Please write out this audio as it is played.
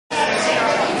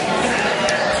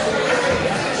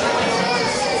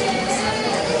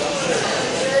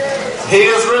He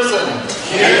is risen.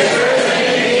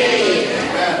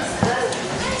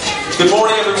 Good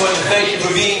morning, everyone, and thank you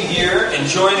for being here and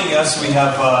joining us. We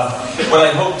have what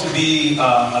I hope to be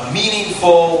a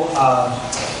meaningful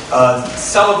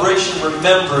celebration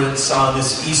remembrance on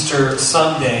this Easter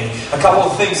Sunday. A couple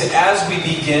of things as we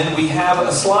begin. We have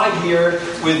a slide here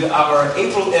with our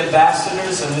April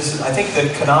ambassadors, and this is, I think,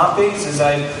 the canapes.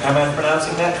 Am I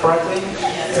pronouncing that correctly?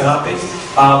 Canapes.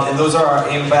 And those are our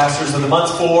ambassadors of the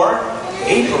month for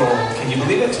April. Can you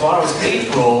believe it? Tomorrow is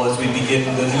April as we begin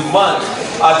the new month.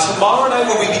 Tomorrow night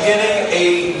we'll be beginning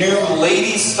a new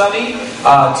ladies' study.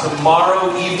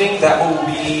 Tomorrow evening that will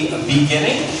be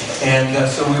beginning. And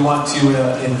so we want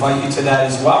to invite you to that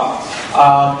as well.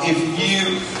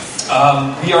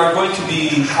 We are going to be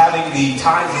having the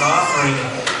tithes and offering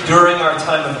during our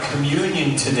time of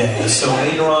communion today. So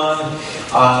later on,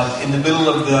 in the middle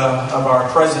of our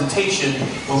presentation,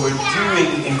 when we're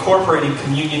incorporating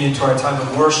communion into our time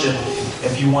of worship,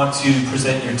 if you want to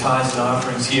present your tithes and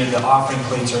offerings here, the offering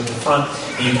plates are at the front,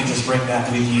 and you can just bring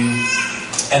that with you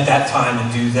at that time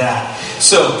and do that.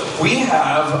 So we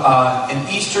have an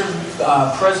Easter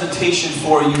presentation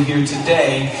for you here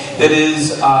today that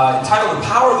is entitled "The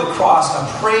Power of the Cross: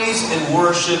 A Praise and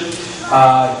Worship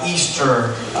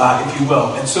Easter," if you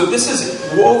will. And so this is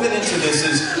woven into this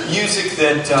is music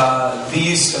that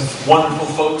these wonderful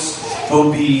folks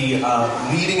will be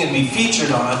leading and be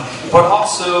featured on, but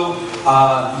also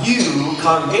you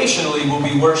congregationally will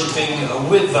be worshiping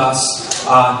with us,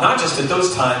 not just at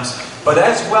those times, but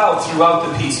as well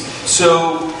throughout the piece.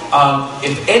 So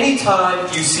if any time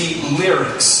you see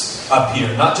lyrics up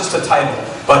here, not just a title,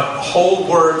 but whole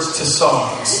words to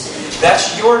songs,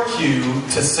 that's your cue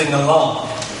to sing along.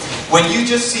 When you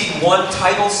just see one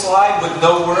title slide with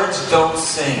no words, don't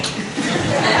sing.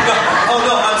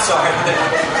 No, I'm sorry.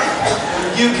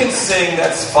 You can sing,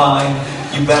 that's fine.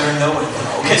 You better know it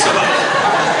though. Okay, so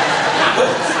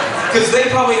because they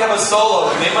probably have a solo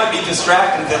and they might be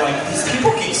distracted. They're like, these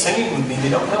people keep singing with me, they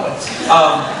don't know it.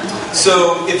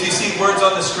 So if you see words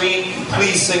on the screen,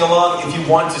 please sing along. If you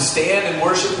want to stand and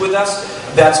worship with us,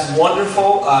 that's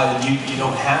wonderful. You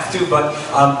don't have to, but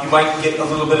you might get a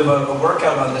little bit of a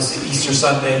workout on this Easter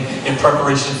Sunday in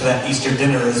preparation for that Easter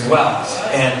dinner as well.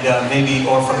 And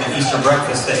or from the Easter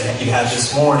breakfast that you had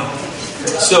this morning.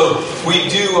 So we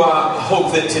do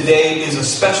hope that today is a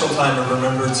special time of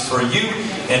remembrance for you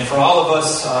and for all of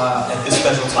us at this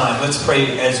special time. Let's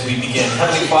pray as we begin.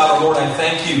 Heavenly Father, Lord, I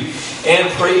thank you and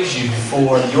praise you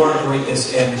for your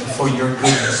greatness and for your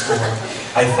goodness, Lord.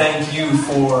 I thank you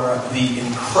for the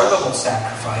incredible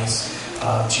sacrifice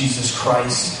of Jesus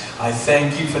Christ. I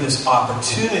thank you for this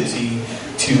opportunity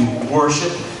to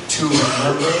worship, to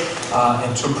remember,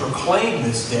 and to proclaim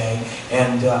this day.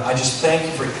 And I just thank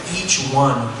you for each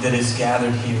one that is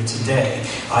gathered here today.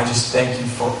 I just thank you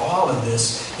for all of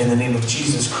this in the name of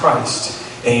Jesus Christ.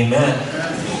 Amen.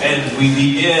 And we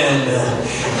begin.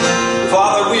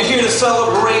 Father, we're here to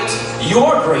celebrate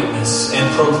your greatness and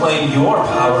proclaim your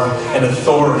power and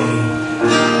authority.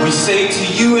 We say to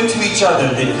you and to each other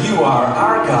that you are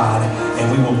our God,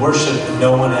 and we will worship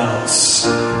no one else.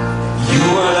 You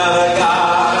are not a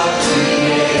God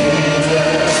created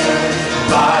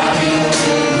by human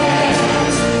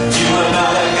hands. You are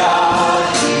not a God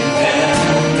dependent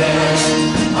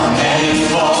on any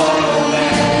mortal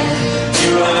man.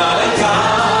 You are not a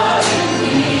God who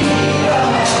needs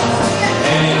us.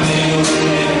 Anything we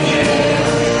can give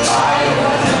by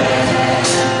your hand.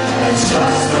 That's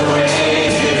just the way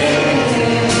it is.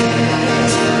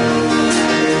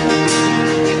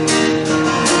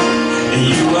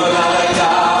 You are not a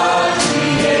God.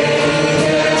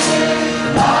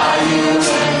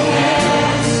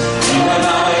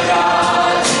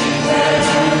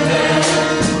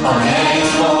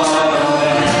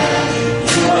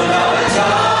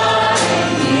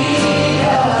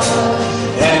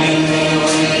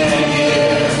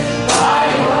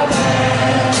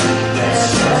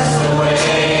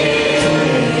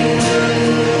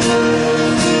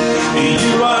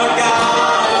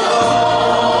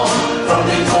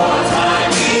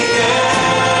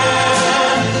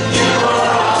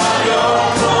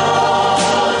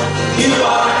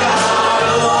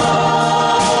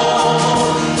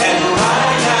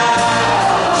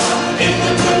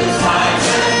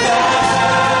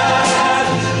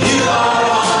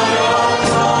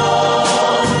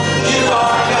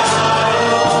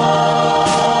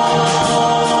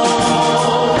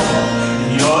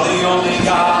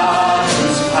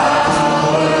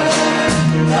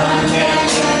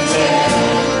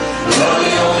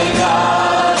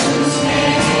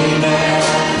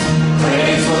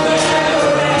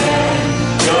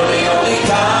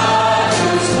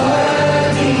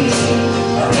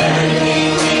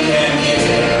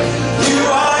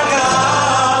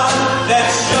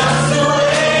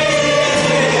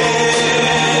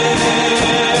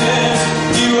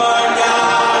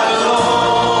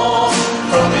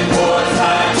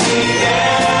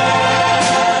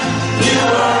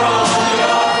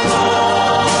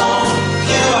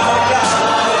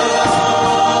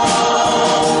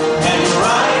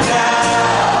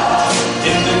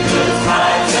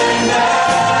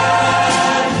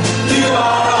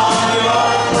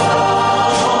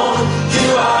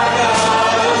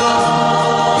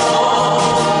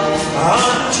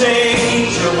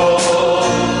 unchangeable,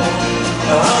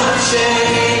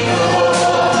 unshakable,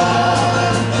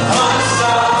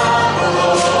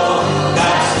 unstoppable.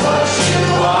 That's what you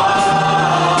are.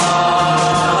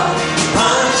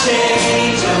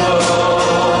 Unchangeable,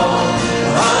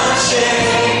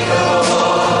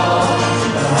 unshakable,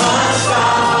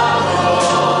 unstoppable.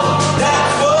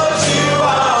 That's what you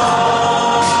are.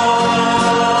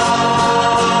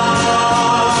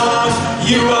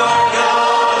 You are.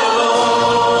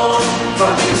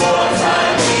 From before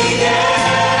time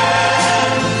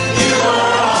began, you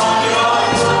were on your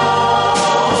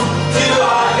throne. You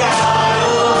are God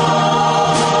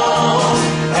alone.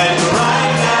 And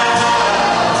right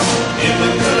now, in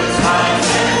the good times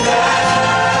and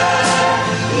bad,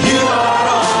 you are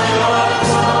on your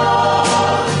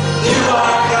throne. You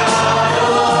are God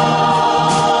alone.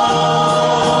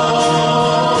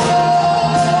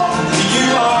 You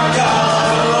are God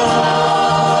alone.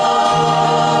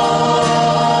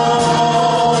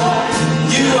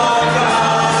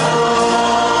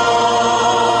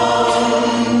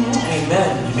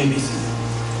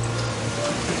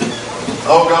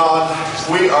 Oh God,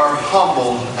 we are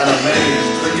humbled and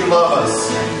amazed that you love us.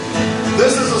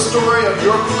 This is a story of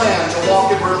your plan to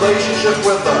walk in relationship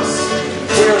with us.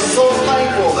 We are so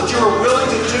thankful that you are willing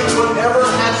to do whatever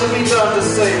had to be done to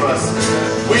save us.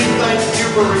 We thank you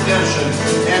for redemption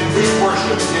and we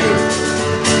worship you.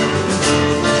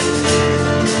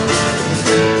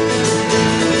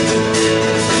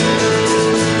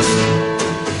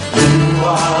 You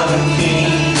are the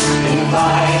King,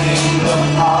 inviting the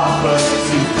paupers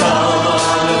to come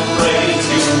unafraid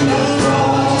to the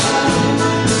throne.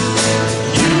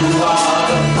 You are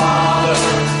the Father,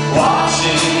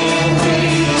 watching and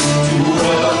waiting to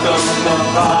welcome the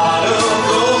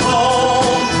prodigal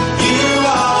home. You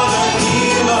are the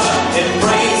healer,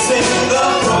 embracing the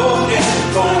broken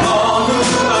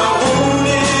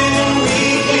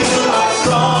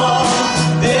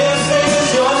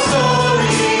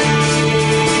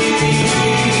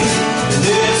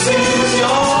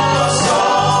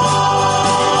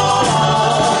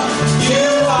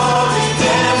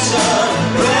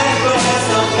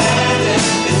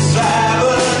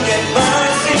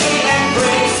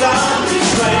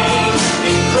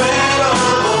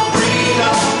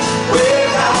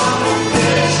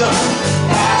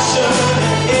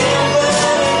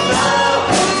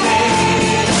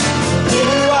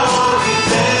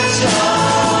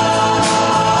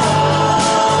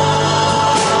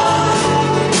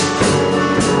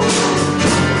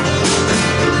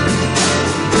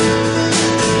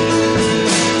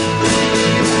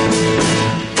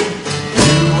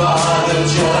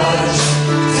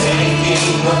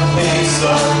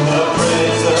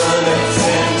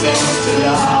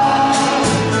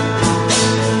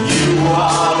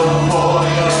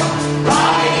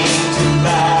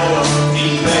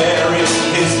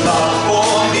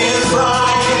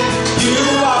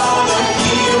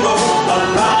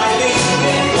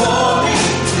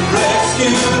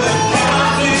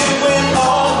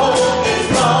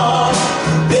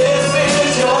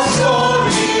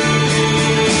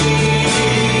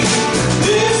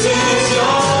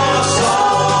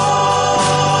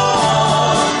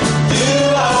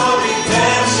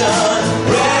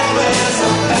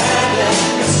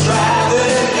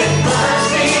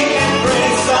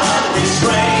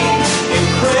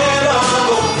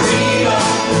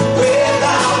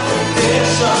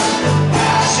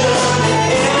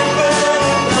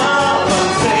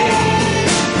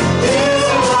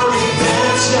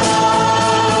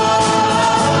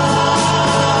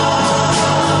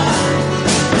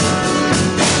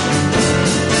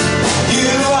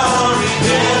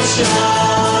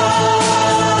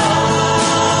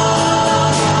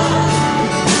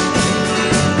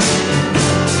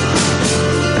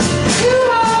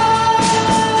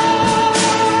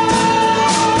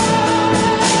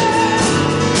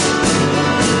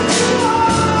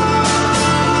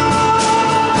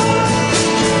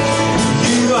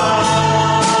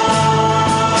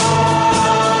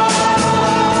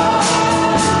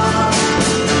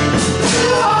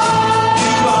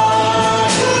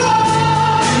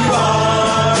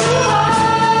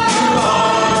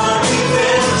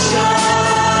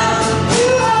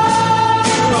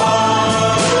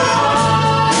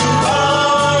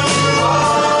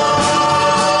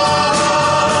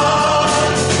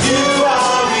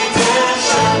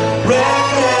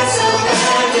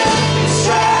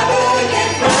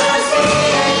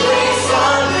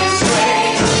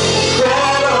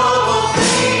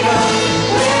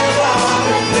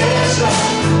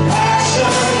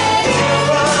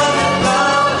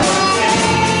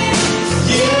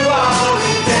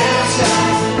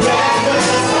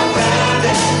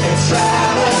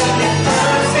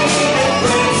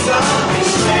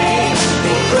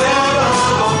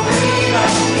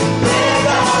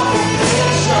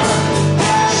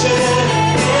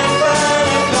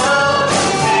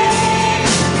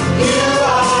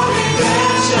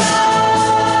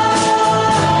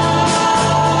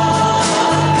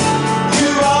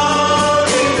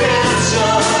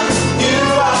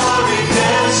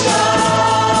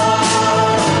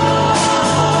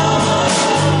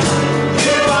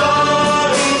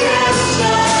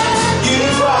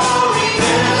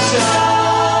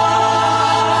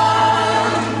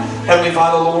Heavenly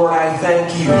Father, Lord, I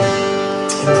thank you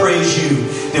and praise you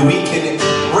that we can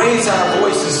raise our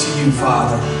voices to you,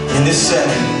 Father, in this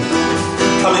setting,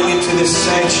 coming into this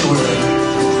sanctuary,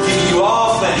 giving you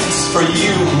all thanks for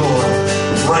you, Lord,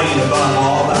 reign above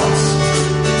all else.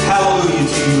 Hallelujah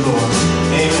to you, Lord.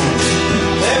 Amen.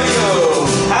 There we go.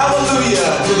 Hallelujah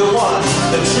to the one,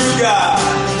 the true God.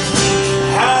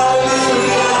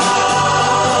 Hallelujah.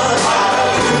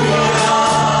 Hallelujah.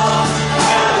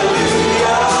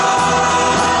 Hallelujah.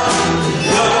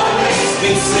 Lord makes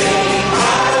me sing.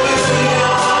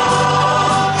 Hallelujah.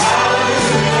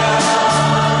 Hallelujah.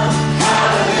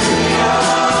 Hallelujah.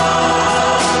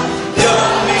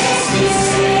 Lord makes me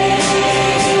sing.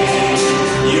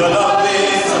 Your love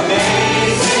is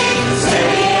amazing,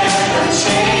 steady and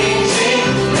unchanging.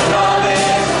 Your love is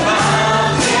a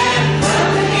mountain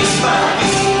underneath my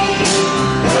feet.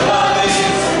 Your love is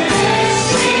a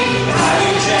mystery, how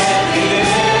you gently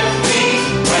lift me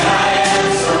when I am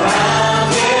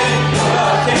surrounded. Your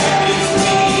love carries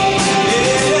me.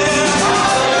 Yeah.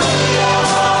 Hallelujah,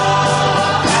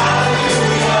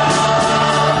 hallelujah,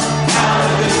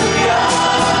 hallelujah.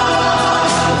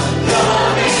 Your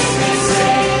love makes me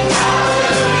sing.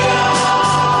 Hallelujah,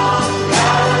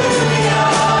 hallelujah,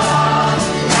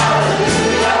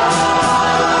 hallelujah.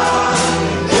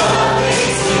 Your love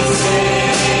makes me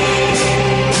sing.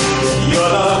 Your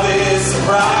love is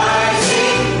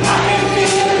surprising. I can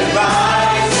feel it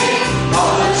rising.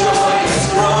 All the joy is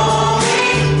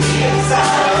growing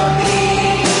inside of me.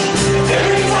 And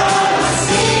every time I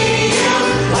see you,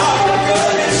 all your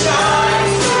goodness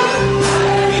shines through. I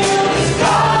feel this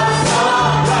God's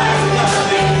love rising up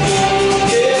in me.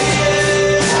 Yeah,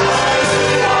 yeah.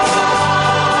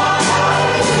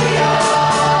 Hallelujah,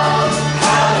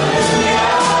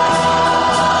 hallelujah.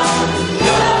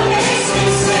 Your love makes me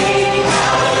sing.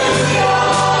 Hallelujah,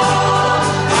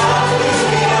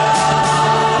 hallelujah,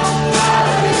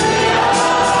 hallelujah.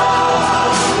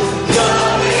 Your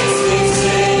love makes me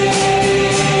sing.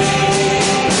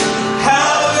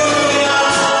 Hallelujah,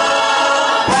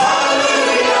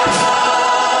 hallelujah,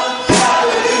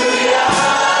 hallelujah.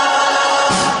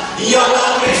 Your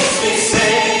love makes me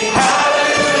sing.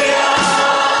 Hallelujah,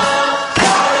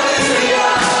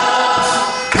 hallelujah,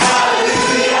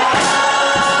 hallelujah.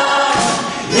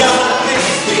 Your love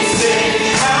makes me sing.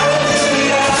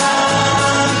 Hallelujah,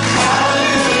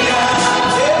 hallelujah,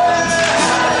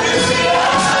 hallelujah.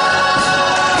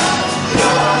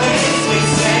 Your love makes me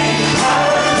sing.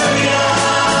 Hallelujah,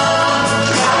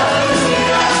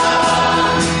 hallelujah,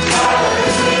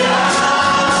 hallelujah.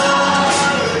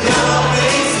 Your love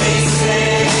makes me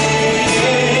sing.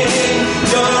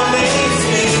 Your love makes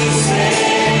me sing.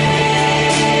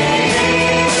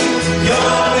 Your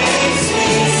love makes me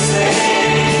sing.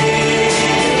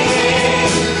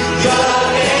 Your love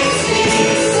makes me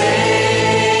sing.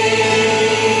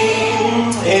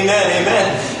 Amen, amen.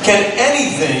 Can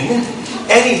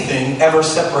anything ever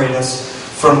separate us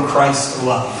from Christ's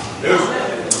love?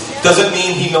 Does it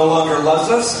mean He no longer loves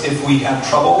us if we have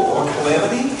trouble or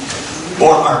calamity?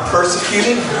 Or are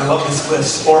persecuted? I love this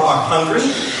list. Or are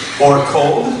hungry? Or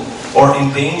cold? Or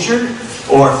endangered?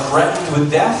 Or threatened with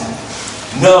death?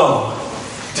 No.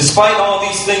 Despite all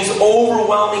these things,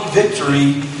 overwhelming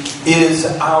victory is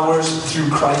ours through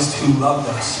Christ who loved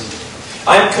us.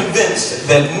 I am convinced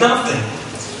that nothing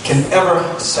can ever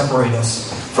separate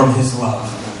us from His love.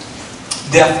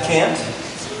 Death can't,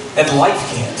 and life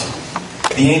can't.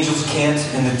 The angels can't,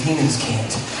 and the demons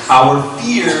can't. Our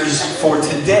fears for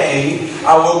today,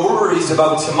 our worries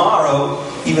about tomorrow,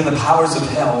 even the powers of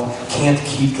hell can't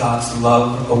keep God's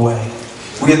love away.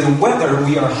 Whether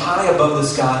we are high above the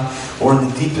sky or in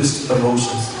the deepest of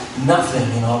oceans, nothing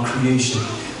in all creation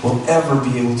will ever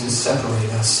be able to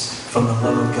separate us from the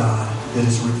love of God that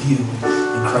is revealed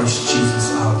in Christ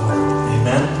Jesus our Lord.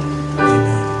 Amen?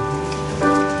 Amen.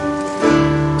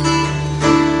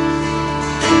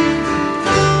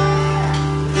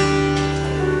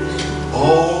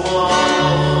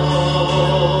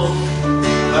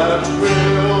 That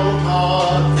will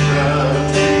not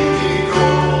let me go.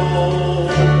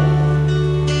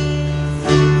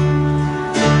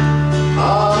 I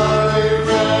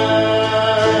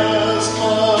rest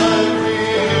my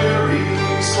weary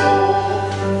soul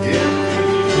in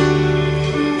Thee.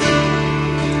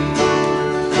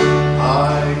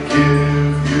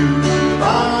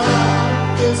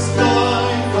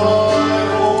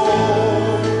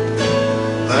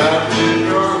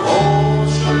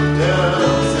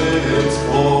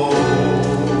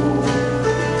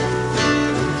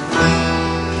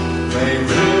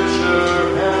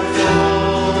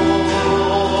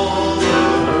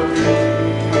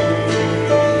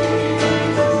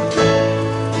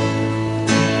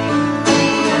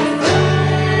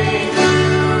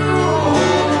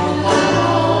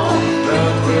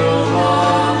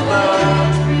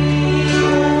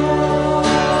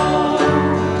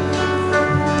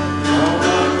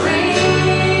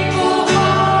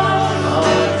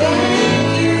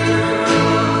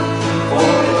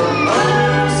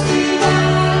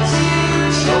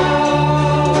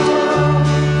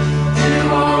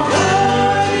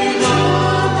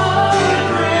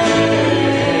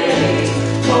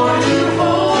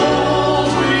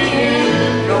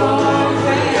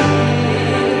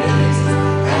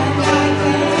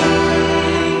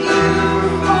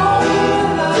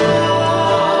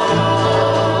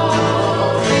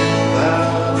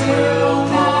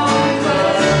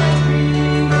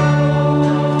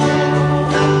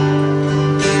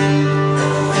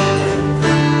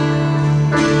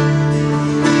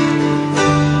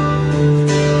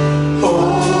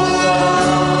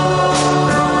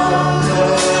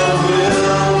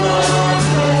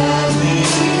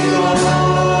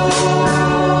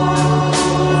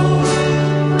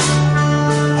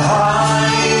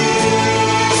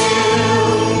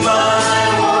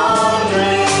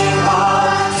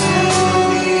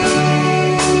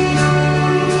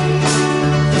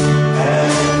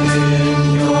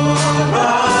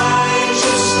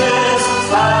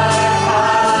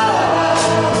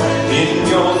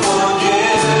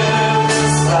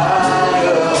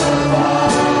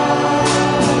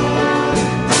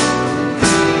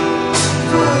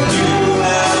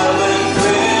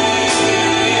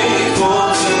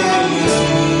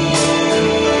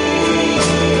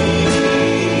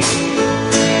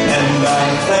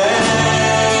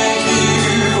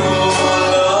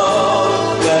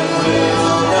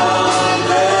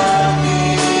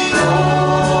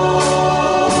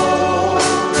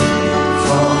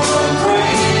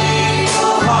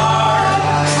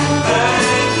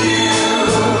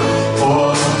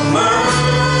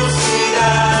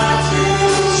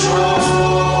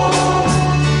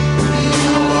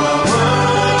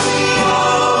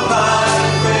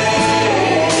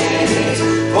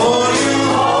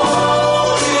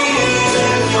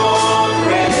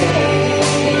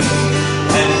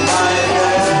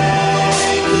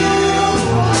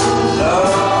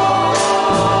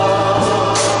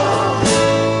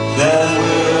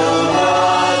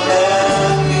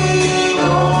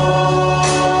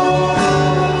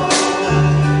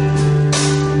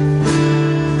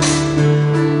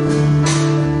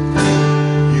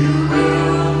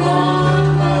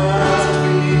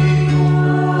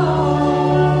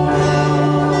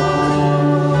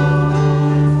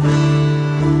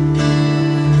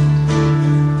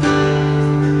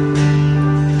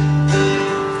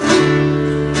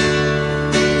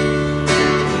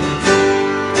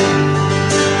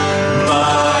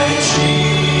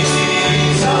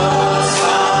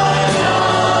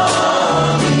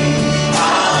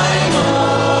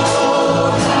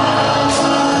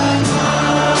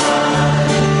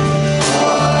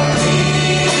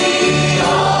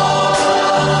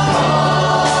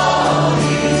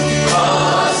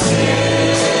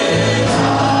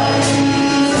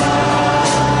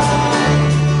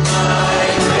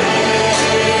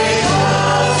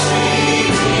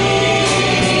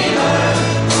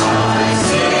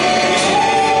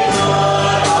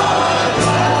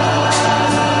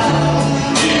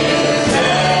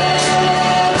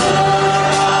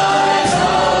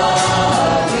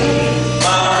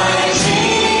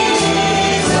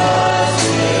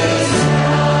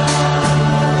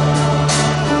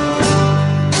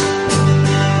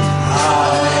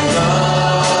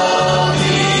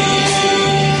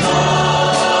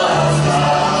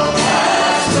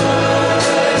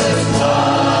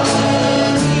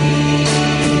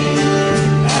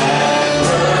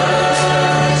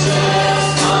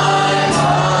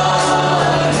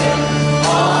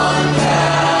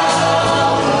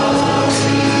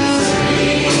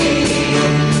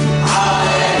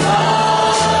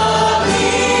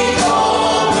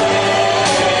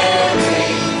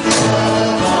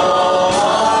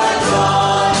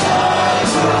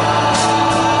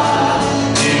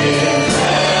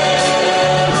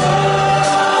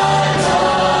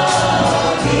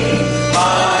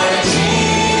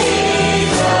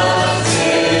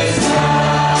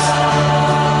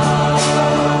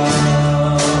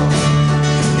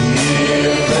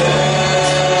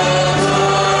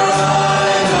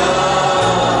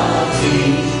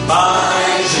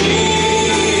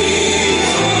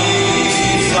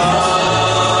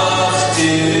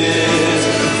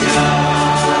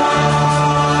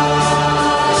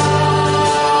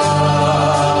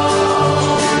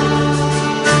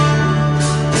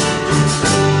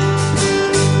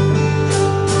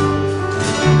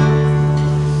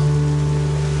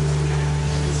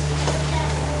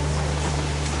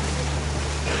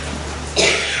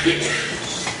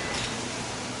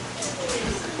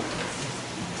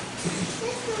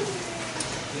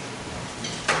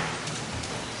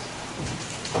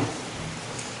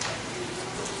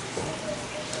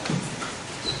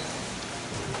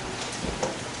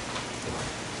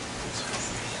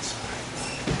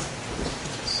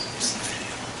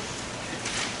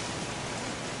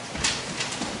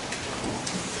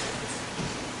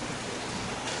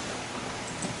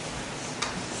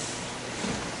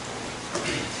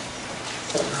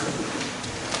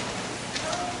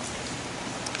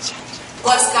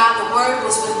 Was God, the Word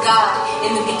was with God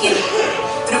in the beginning.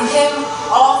 Through Him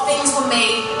all things were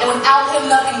made, and without Him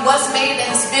nothing was made that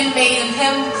has been made. In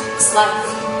Him was life,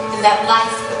 and that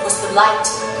life was the light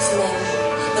of men.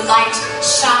 The light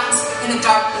shines in the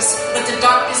darkness, but the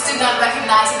darkness did not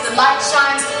recognize it. The light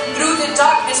shines through the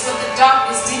darkness, but the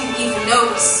darkness didn't even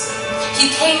notice.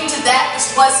 He came to that which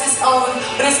was His own,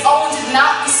 but His own did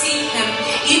not receive Him.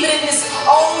 Even in His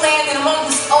own land and among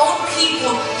His own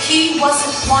people, He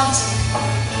wasn't wanted.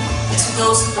 To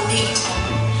those who believed Him,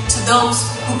 to those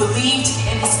who believed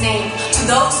in His name, to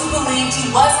those who believed He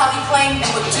was how He claimed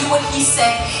and would do what He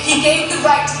said, He gave the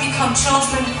right to become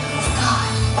children of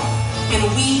God. And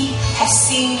we have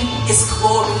seen His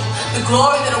glory, the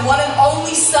glory that a one and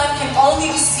only Son can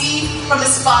only receive from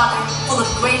His Father, full of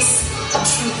grace and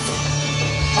truth.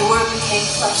 The Word became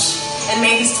flesh and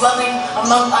made His dwelling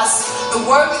among us. The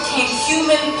Word became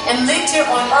human and lived here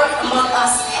on earth among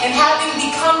us. And having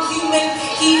become human,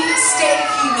 He stayed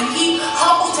human. He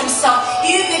humbled Himself.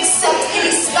 He didn't accept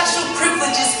any special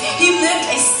privileges. He lived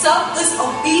a selfless,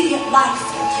 obedient life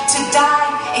to die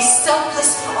a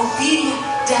selfless, obedient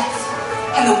death.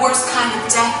 And the worst kind of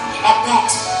death at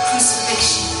that,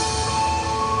 crucifixion.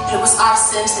 It was our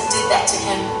sins that did that to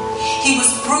Him. He was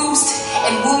bruised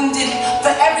and wounded for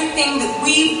everything that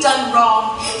we've done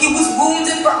wrong. He was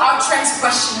wounded for our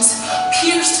transgressions,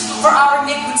 pierced for our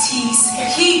iniquities.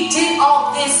 He did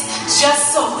all this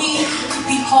just so we could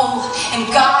be whole. And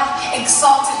God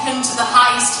exalted Him to the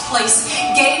highest place,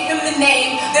 gave Him the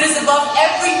name that is above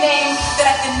every name,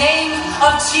 that at the name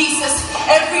of Jesus,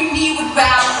 every knee would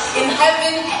bow in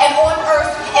heaven and on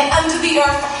earth and under the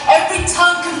earth. Every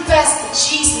tongue confess that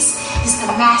Jesus is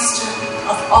the master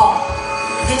of all.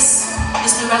 This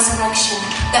is the resurrection,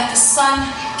 that the Son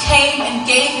came and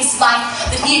gave His life,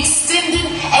 that He extended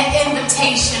an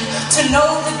invitation to know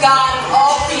the God of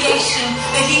all creation,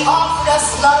 that He offered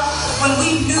us love when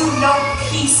we knew no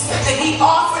peace, that He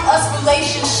offered us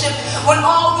relationship when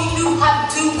all we knew how to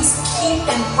do was keep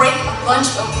and break a bunch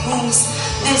of rules.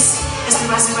 This is the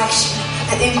resurrection,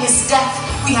 that in His death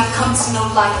we have come to know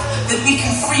life, that we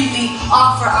can freely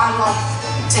offer our life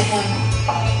to Him.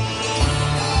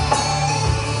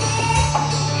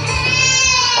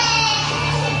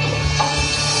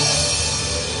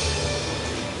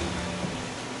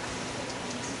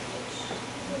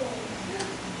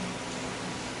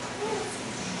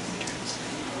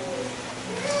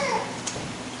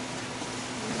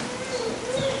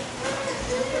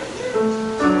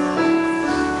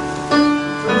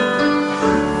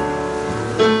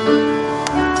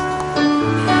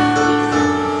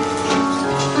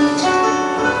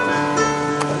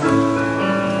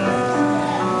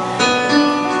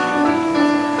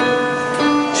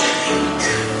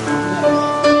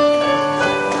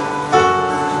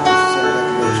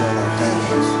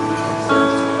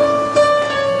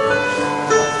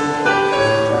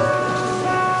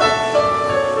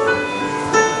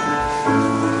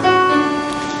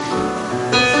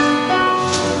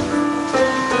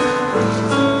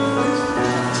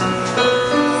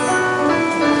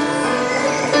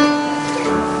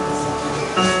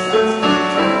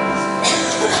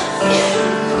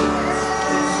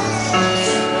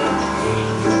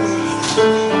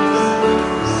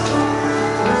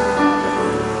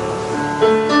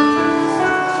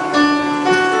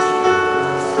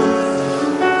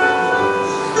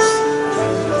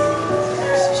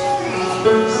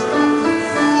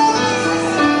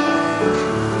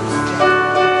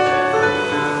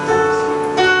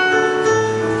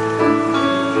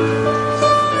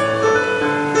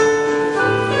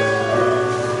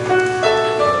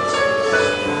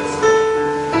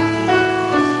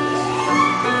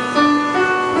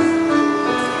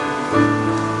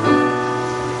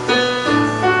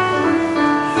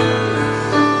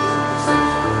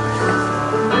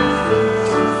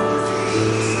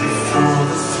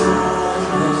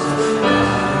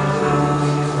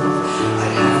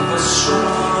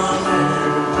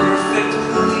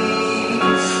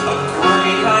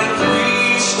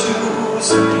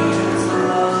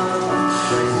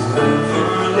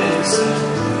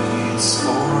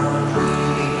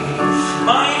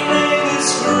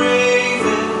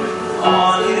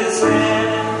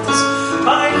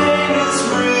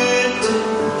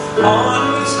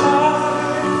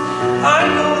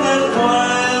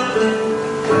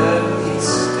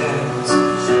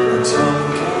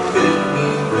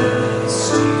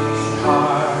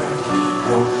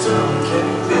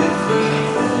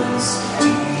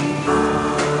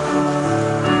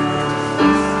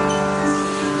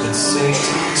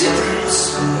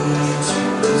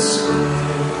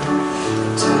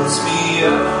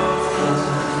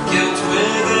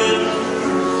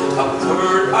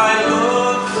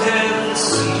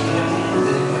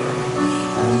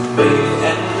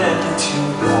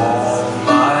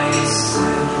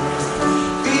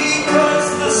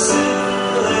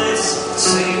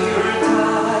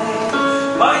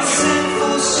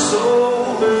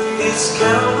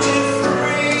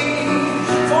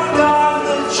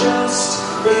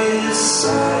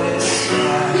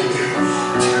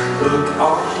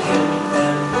 on him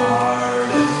and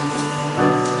pardon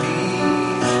me.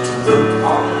 To look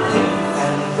on him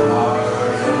and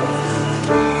pardon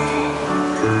me.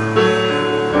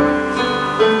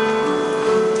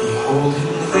 Behold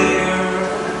him there,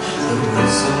 the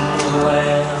risen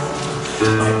Lamb,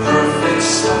 my perfect,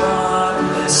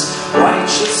 spotless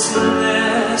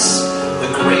righteousness, the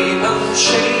great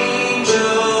unchangeable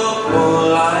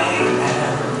I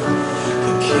am,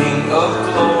 the King of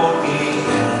glory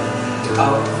and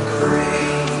of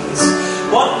grace.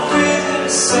 One with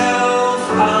himself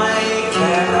I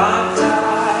cannot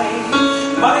die,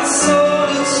 my soul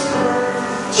is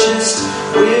purchased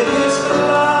with his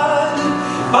blood,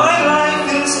 my life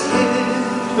is hid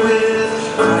with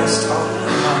Christ on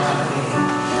high,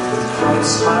 with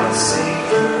Christ my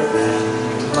Savior and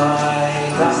my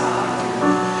God,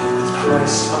 with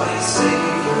Christ my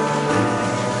Savior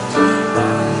and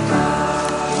my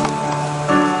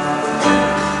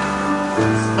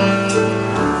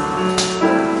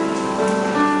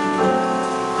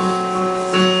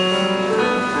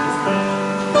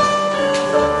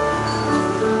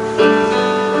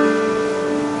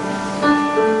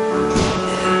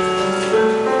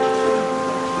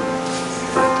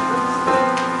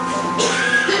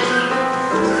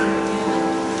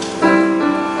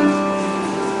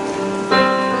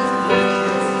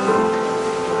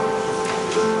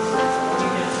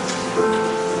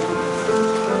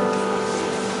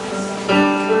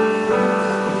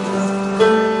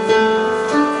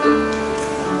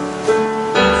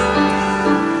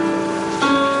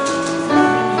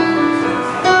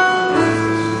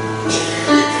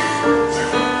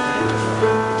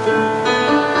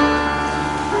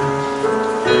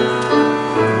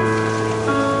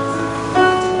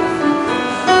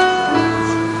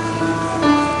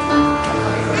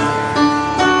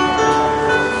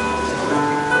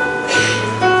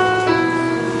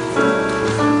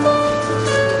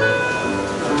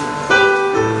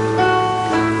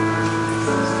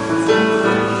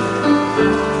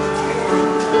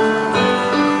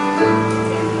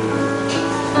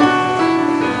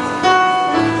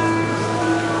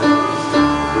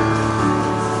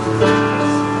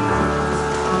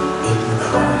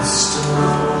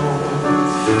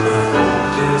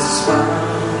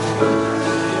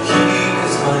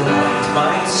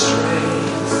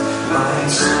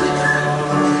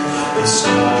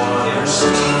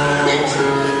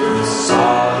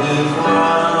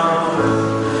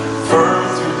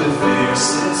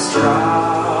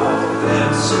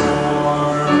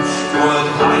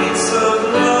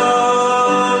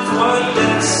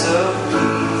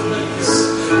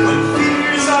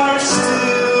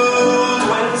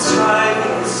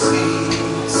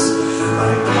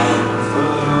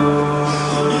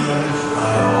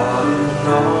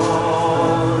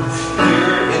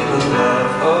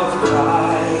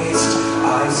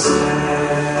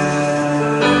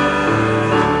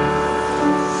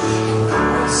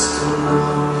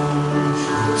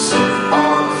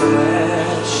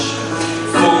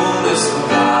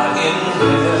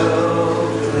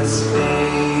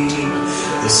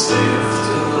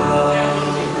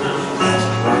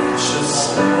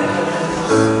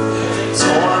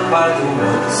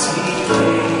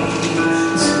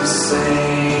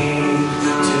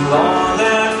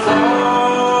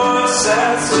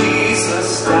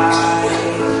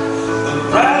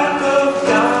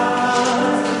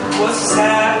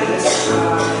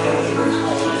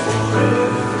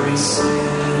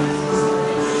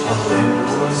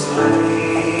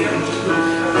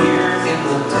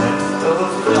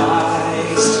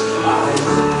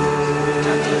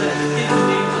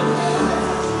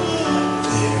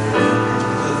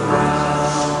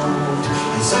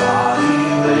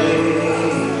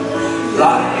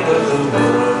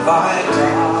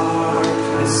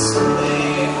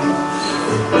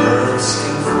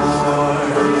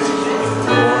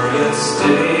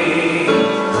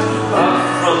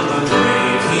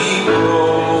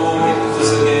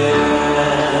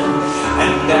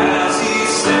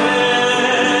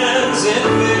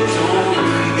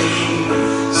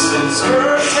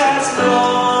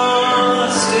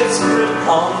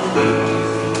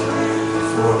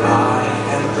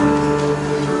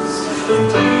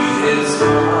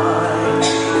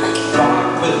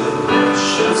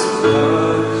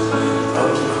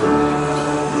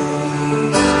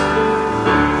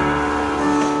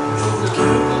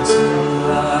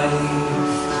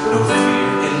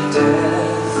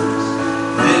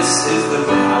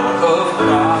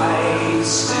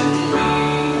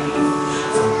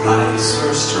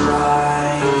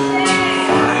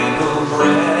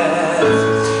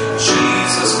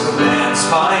Jesus commands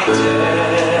my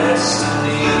destiny.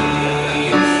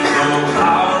 No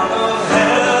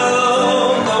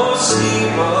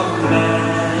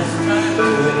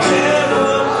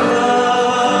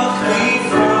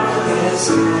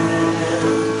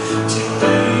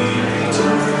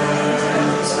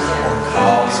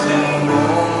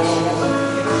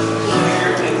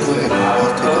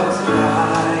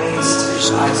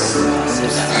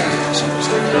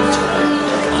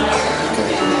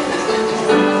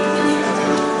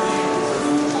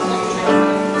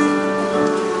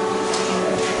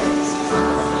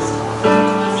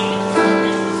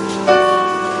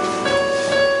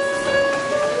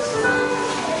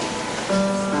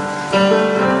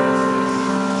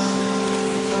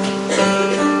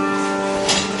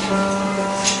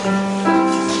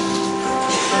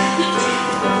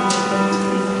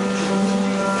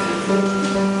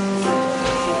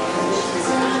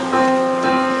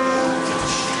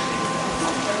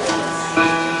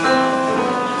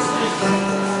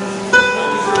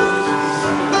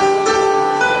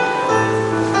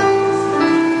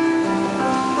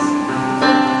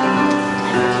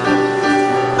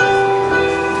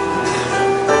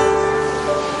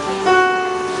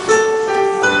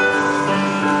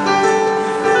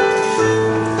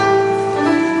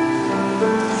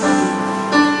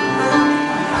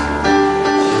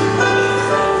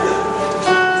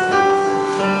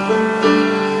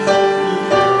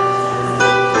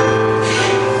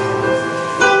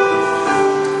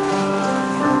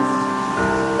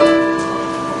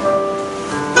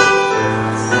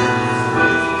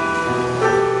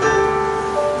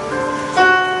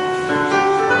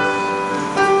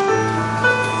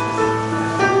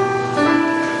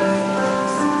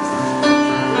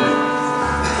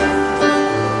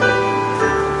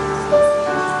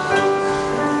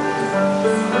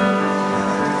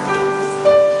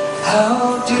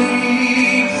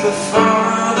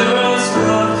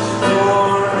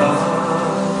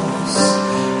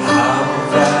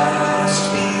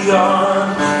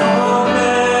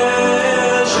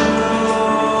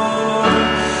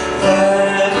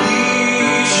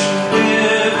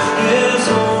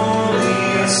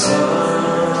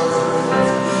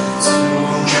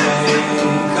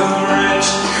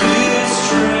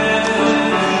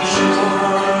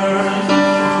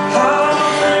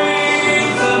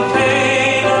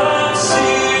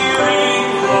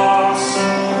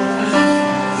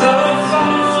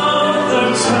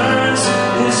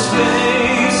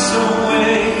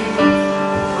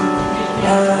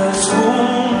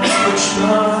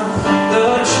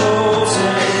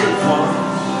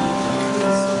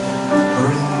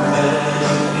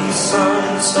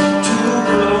onwards to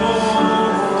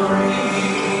glory.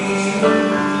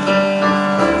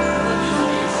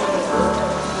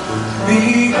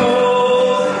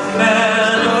 Behold,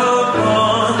 man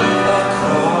upon the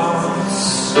cross,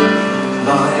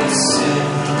 my sin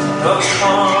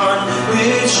upon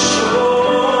his shoulders.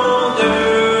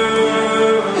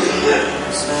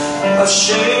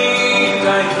 Ashamed, I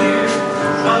hear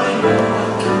my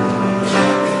neck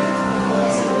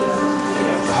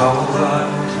called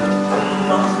out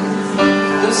among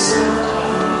the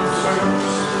stars.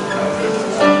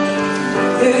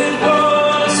 It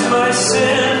was my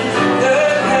sin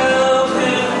that held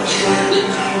him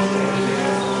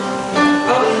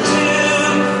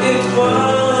until it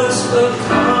was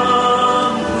accomplished.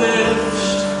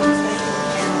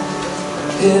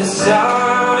 His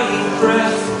dying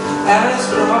breath has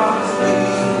brought me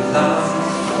life.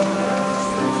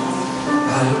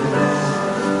 I know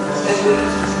it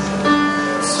is.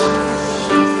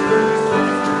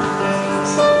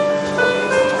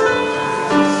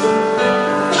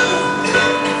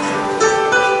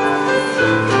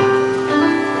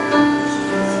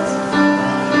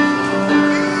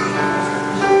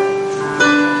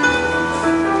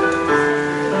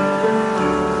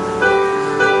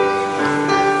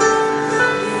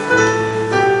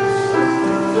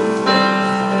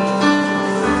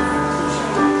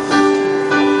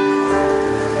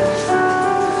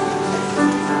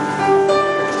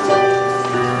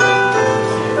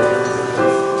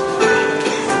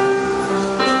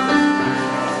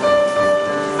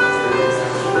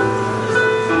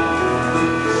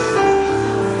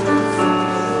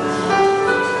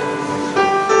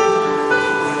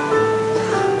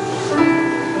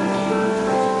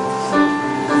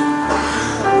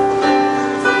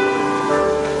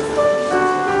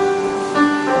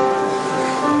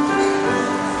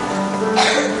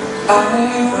 I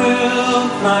will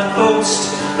not boast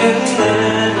in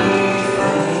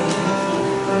anything.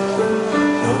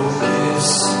 No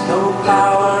gifts, no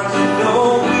power, no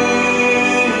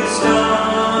wisdom.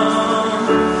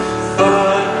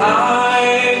 But I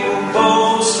will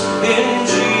boast in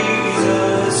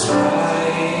Jesus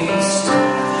Christ,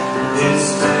 His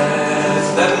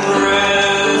death and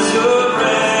resurrection.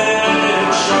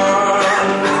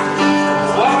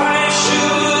 Why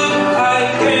should I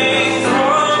gain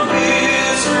from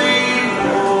His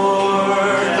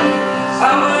reward? I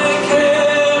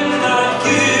cannot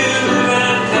give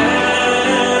an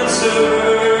answer,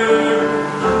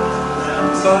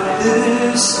 but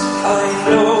this I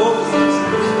know: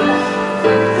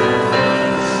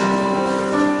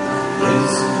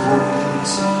 His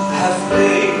wounds have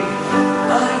made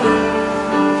my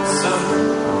ransom.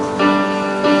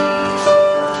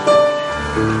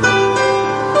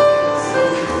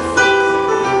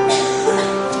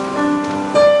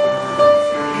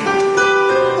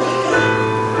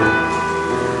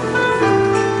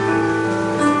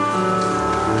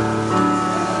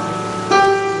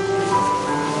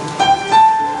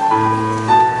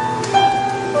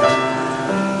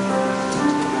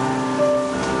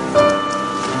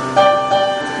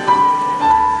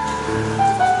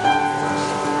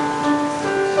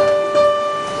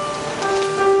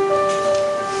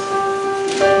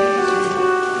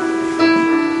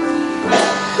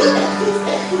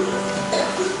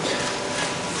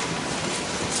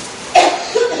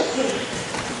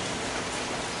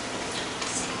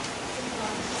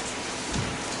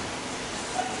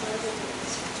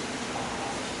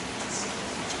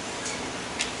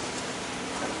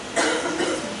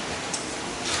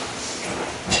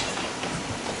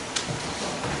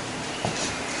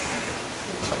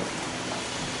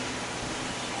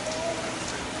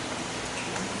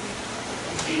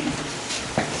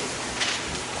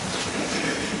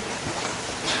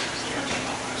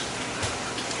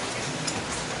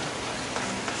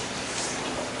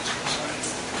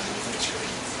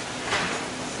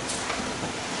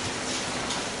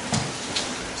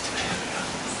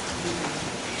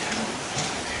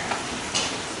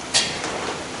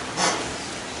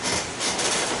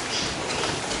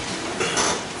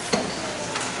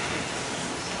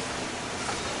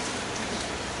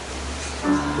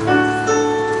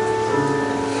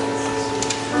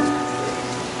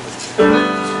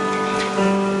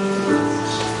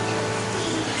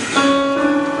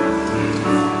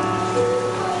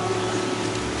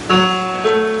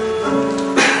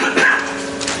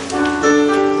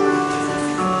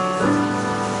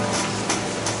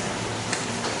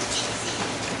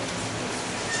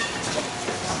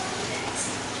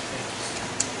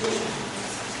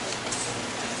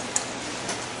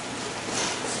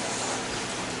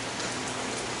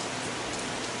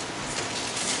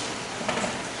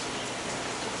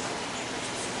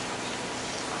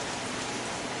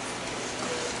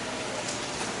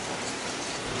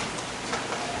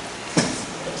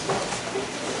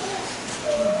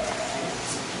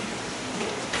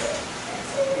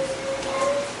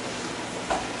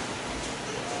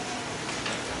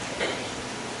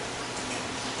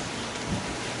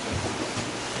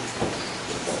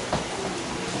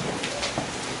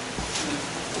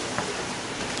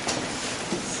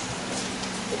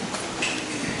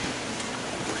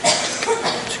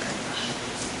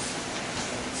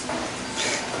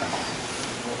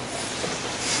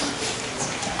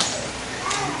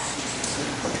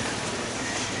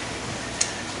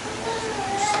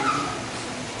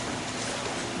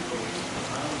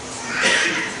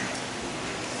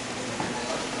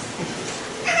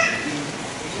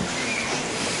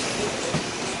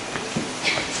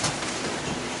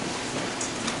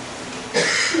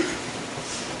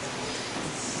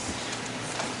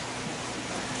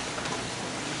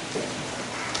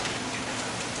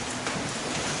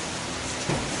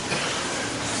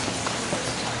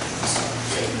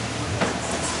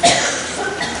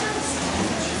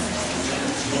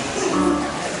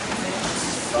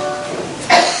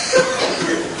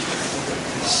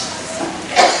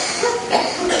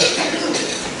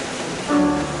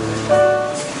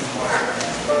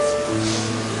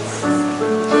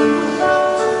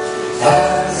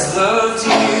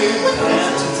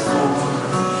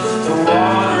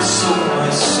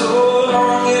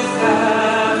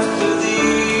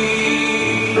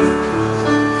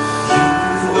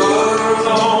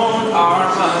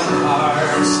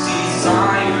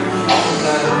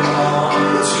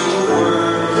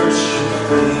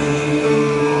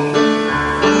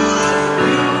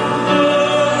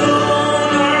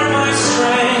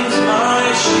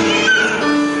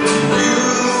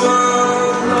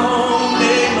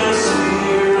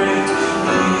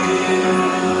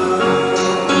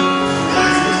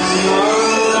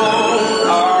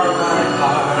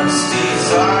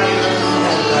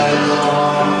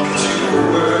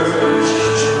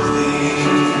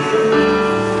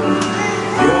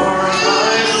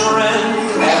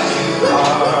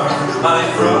 my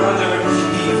brother,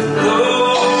 even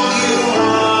though you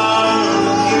are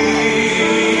the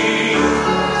king.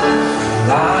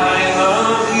 I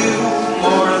love you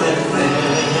more than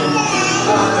any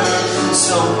other,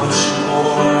 so much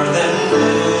more than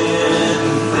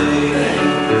anything.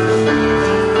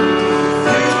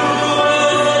 You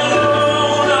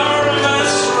alone are my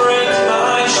strength,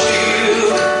 my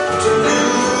shield. To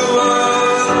you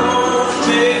alone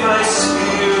may my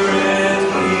spirit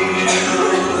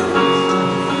yield.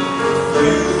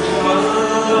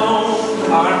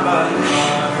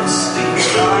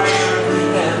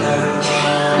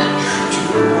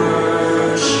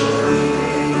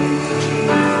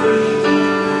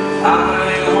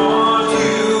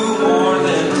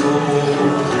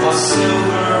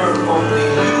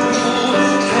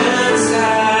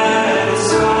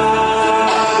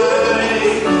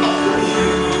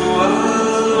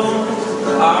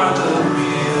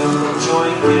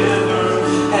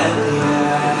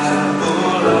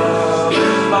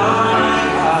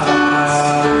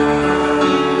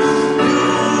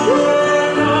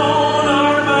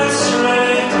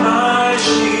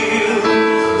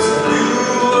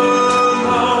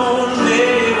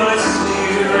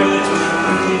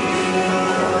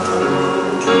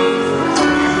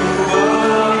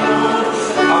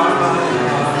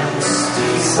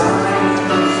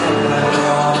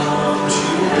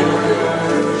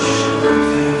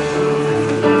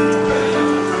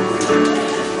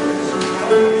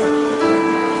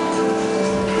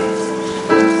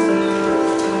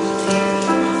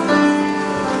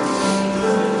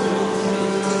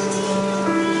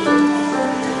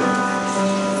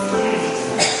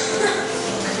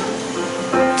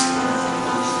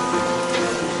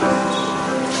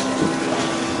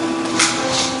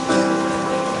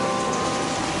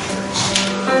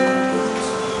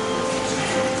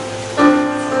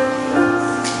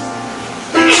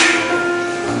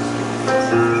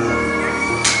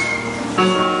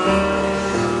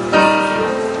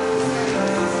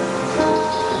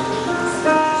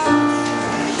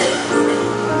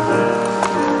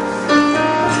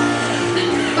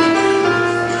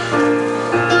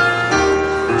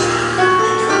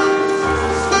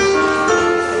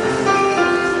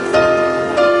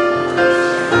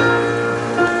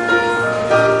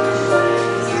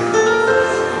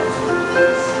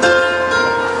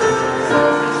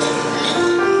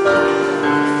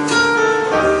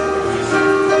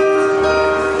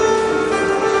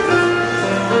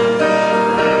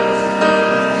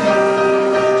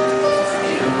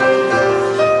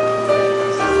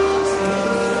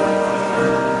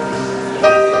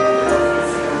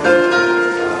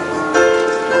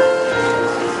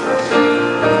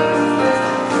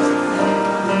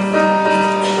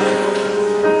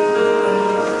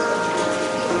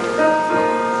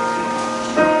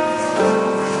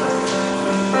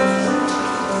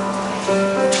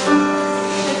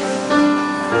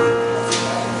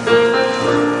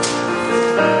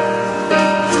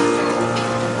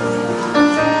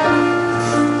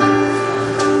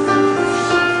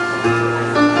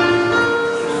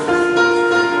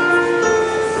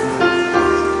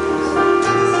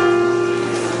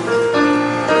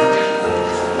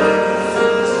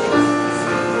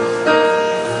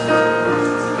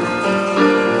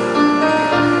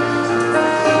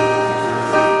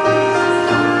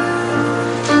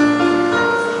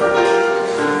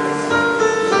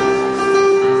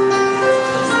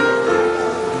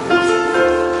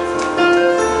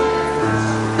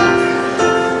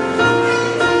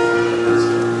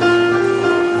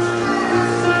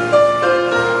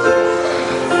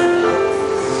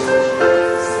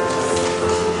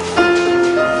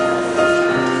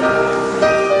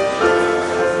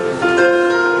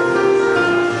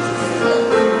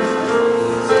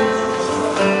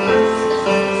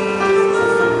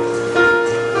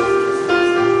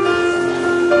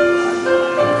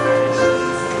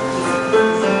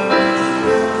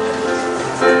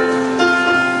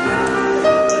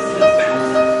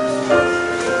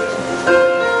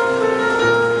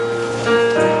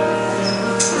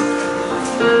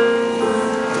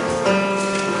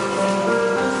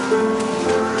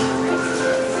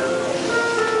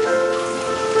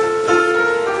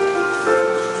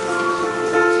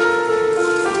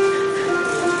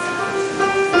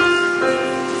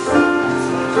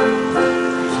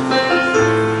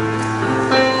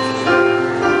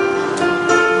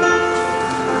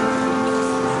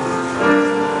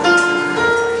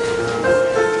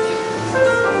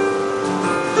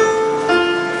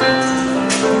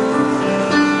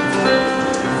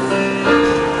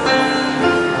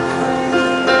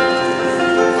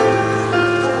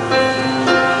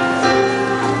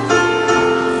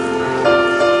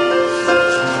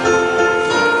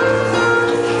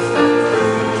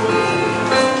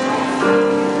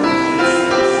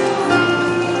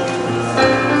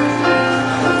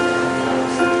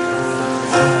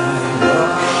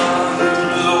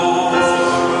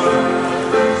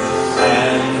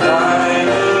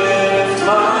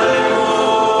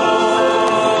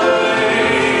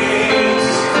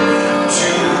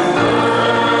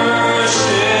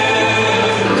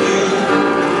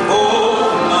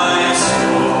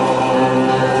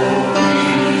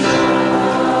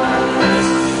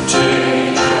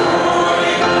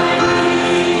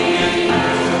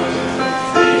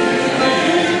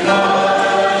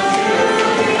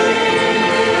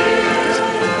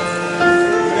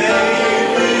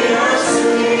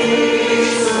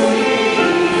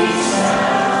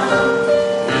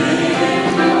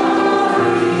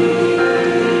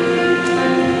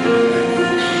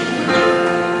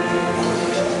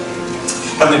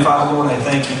 I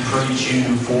thank you and praise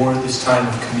you for this time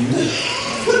of communion.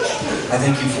 I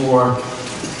thank you for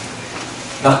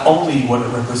not only what it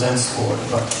represents, Lord,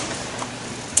 but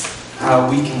how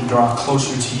we can draw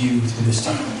closer to you through this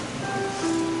time.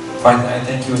 Father, I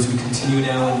thank you as we continue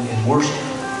now in worship,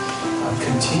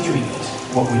 continuing it.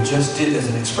 What we just did as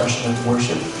an expression of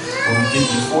worship, what we did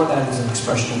before that as an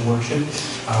expression of worship,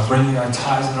 bringing our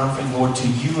tithes and offering, Lord, to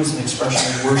you as an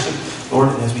expression of worship, Lord,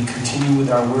 and as we continue with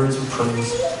our words of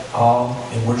praise, all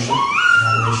in worship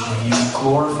and adoration of you,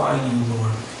 glorifying you,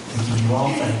 Lord, we give you all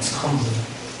thanks, humbly,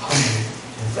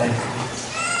 and thankfully.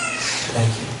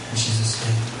 Thank you, in Jesus'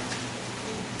 name.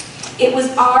 It was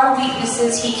our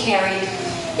weaknesses he carried.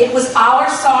 It was our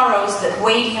sorrows that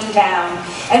weighed him down.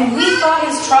 And we thought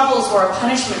his troubles were a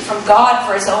punishment from God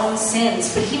for his own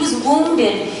sins. But he was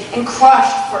wounded and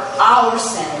crushed for our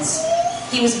sins.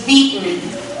 He was beaten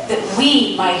that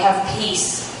we might have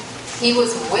peace. He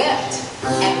was whipped,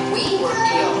 and we were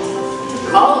healed.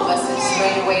 All of us have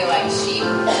strayed away like sheep.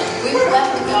 We've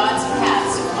left God's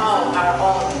paths to follow our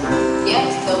own. Yet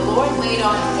the Lord laid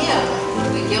on him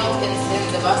the guilt and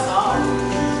sins of us all.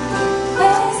 I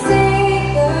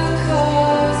see the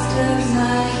cost of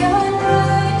my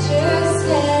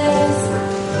unrighteousness,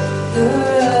 the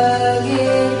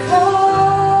rugged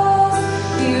cross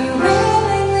you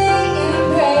willingly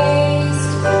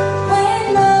embraced, when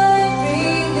my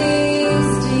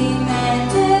release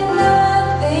demanded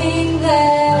nothing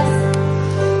less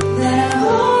than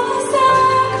all the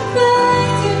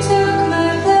sacrifice you took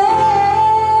my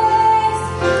place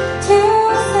to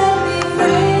set me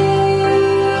free.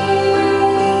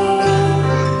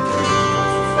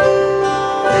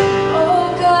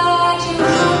 Oh God, you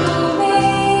humble me.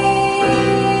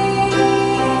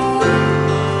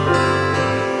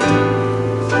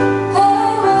 I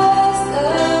was the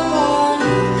one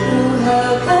who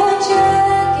held the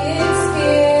jagged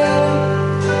spear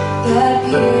that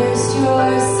pierced your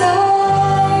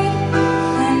side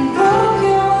and broke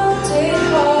your wounded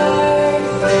heart.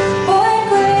 But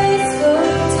grace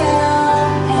looked down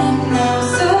and now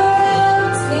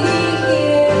surrounds me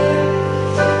here.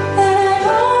 And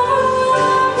all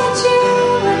that you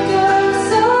would go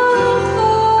so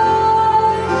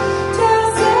far to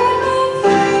set me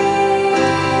free.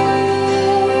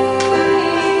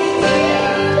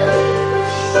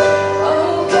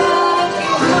 Oh God,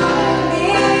 you humble me.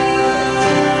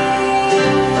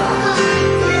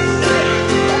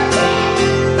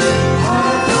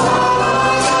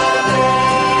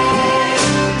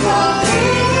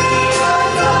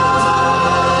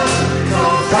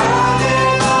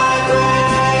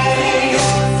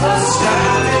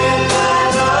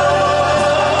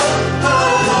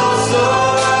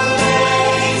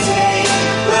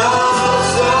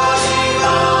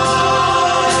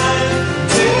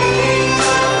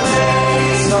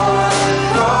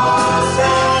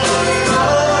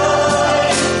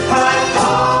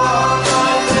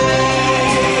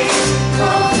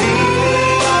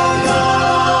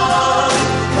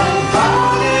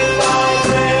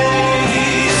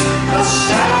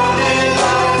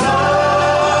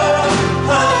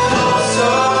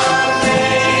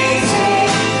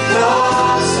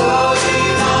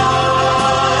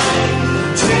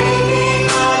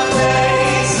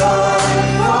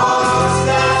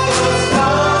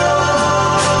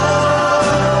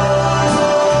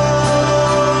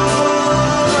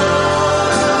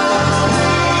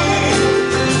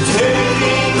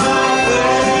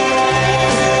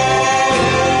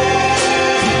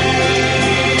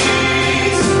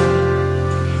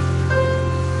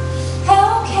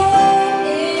 How can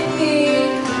it be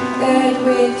that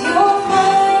with your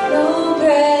final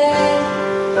breath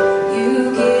you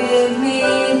give me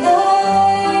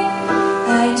life?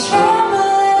 I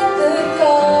tremble at the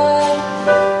thought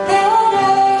that I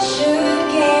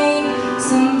should gain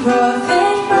some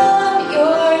profit from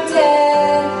your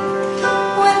death.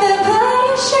 When the blood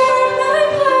you shed, my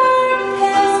heart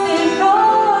has been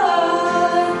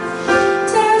bought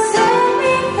to set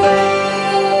me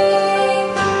free.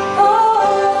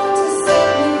 Oh, to set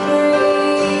me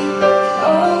free.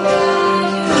 Oh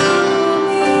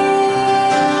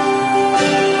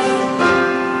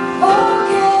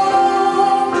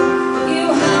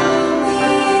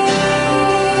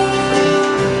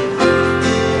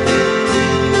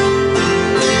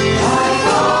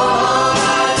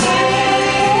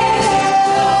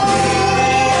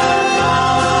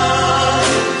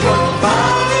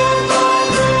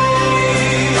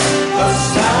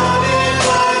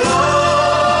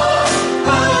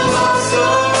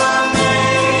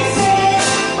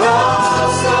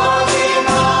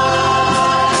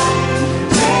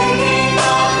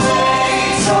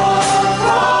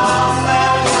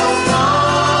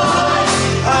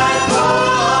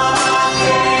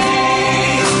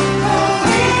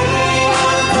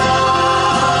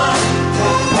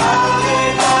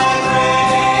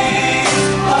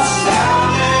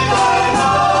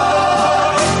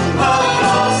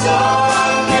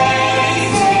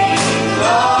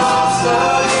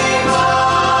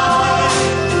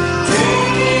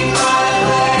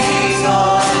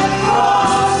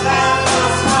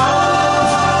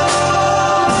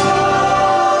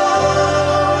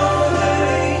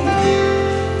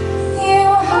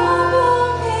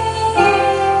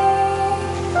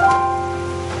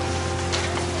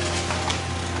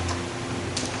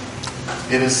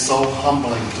It is so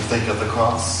humbling to think of the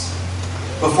cross.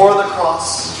 Before the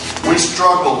cross, we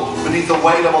struggled beneath the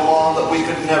weight of a law that we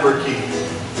could never keep.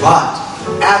 But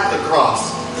at the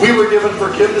cross, we were given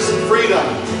forgiveness and freedom.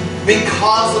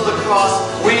 Because of the cross,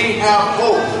 we have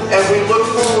hope, and we look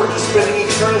forward to spending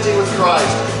eternity with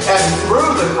Christ. And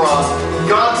through the cross,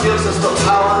 God gives us the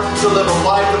power to live a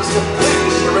life that is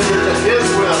completely surrendered to His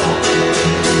will.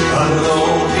 A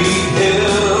lonely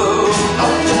hill,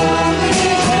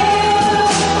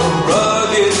 a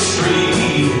rugged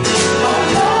tree,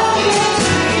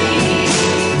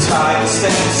 time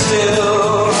stands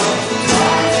still,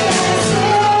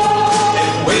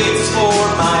 it waits for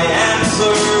my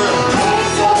answer.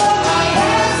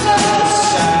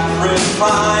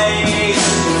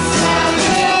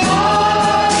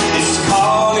 It's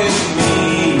calling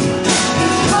me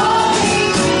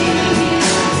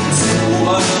to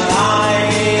a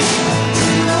life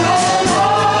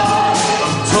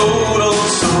of total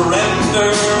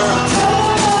surrender.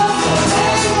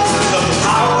 The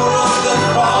power of the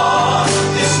cross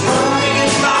is moving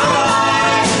in my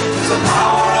life. The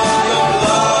power of your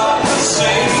love has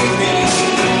saved me.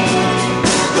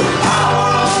 The power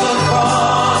of the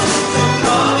cross is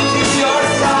coming to your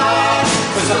side.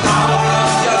 The power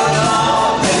of your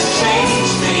love has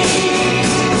changed me.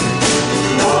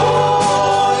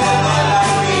 Oh, let my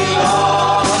life be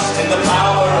lost in the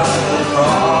power of the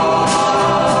cross.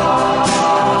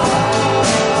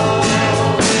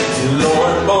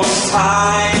 Lord Most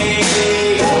High,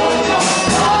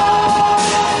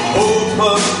 hope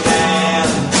of man,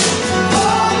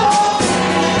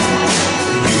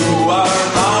 you are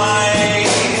mine,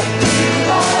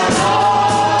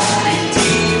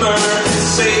 Redeemer and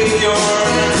Savior.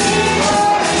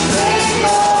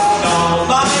 All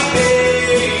my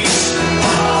days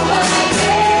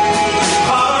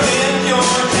are in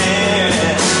your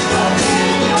hand,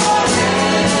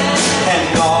 and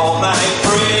all my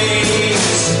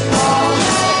praise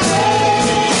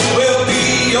will be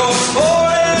yours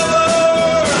forever.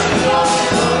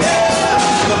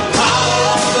 The power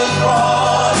of the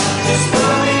cross is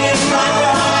moving in my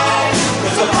life.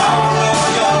 'Cause the power of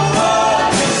your blood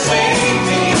has saved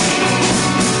me.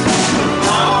 The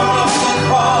power of the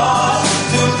cross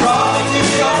to draw me to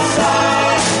your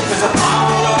side. 'Cause the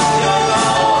power of your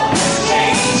love has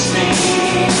changed me.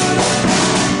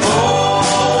 Oh,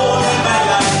 let my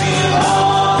life be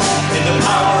lost in the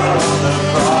power of the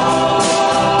cross.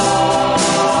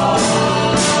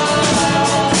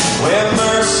 Where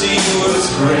mercy was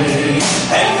great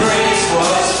and grace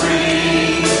was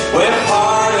free, where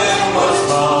pardon was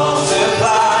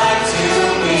multiplied to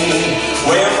me,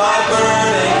 where my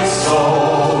burning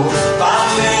soul found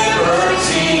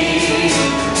liberty,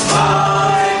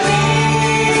 find me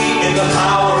in the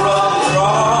power of the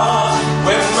cross,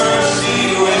 where mercy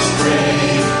was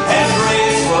great and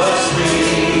grace was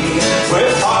free,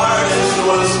 where pardon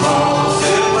was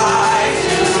multiplied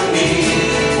to me,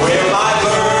 where my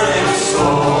burning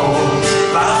soul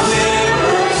found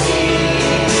liberty.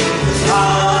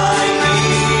 Find me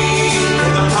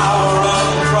in the power of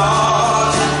the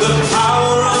cross. The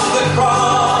power of the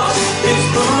cross is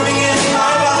moving in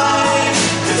my life.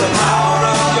 It's the power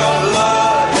of your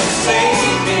blood that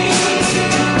saved me.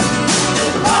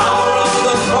 The power of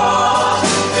the cross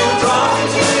will draw me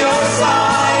to your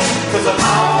side. 'Cause the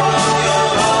power of your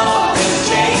love has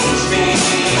changed me.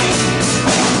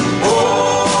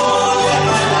 Oh, let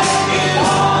my life be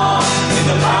lost in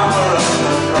the power of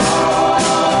the cross.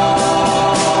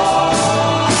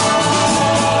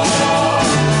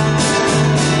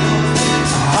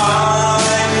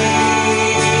 Hide me,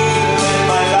 let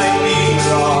my life be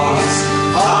lost.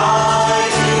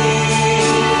 Hide me,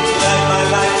 let my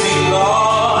life be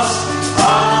lost.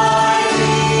 Hide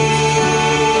me.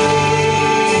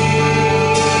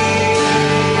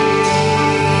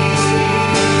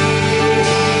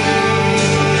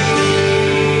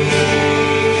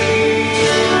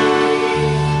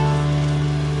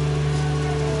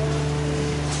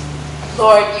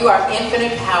 Lord, you are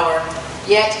infinite power,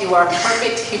 yet you are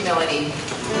perfect humility.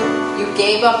 You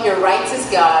gave up your rights as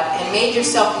God and made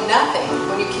yourself nothing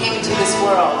when you came into this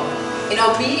world. In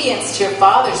obedience to your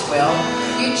Father's will,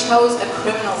 you chose a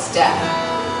criminal's death.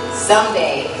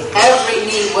 Someday, every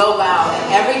knee will bow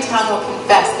and every tongue will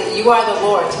confess that you are the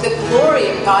Lord, to the glory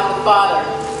of God the Father.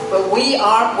 But we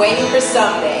aren't waiting for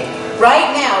someday.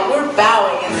 Right now, we're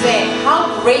bowing and saying, how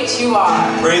great you are.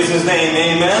 Praise His name,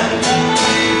 amen.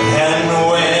 And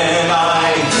when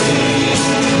I think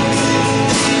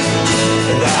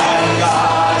that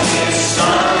God His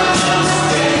Son must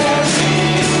be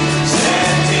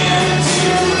sent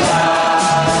into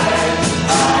life,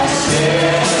 I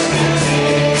scarce can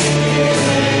take it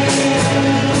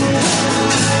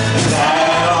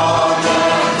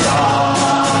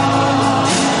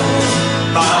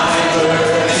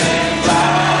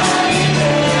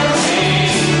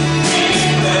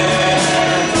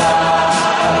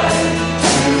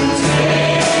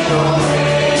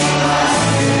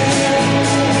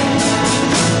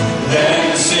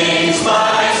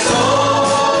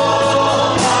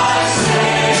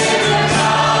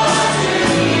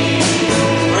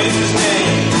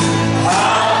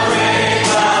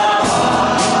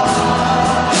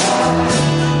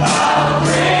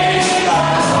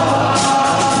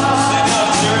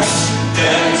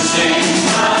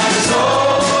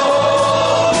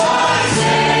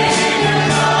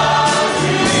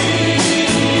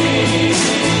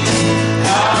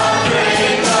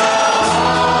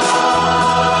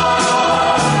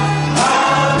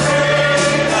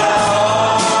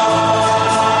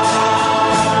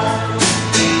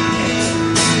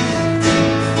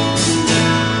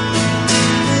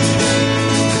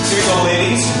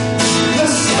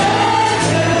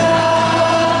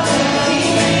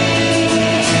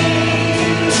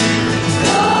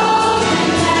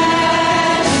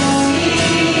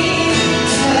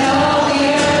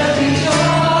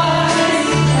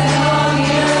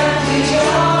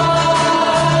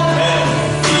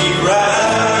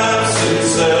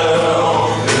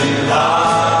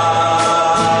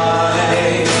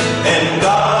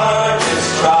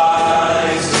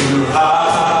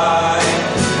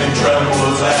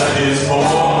trembles at his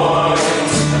voice,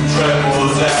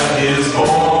 trembles at his voice.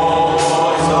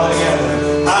 All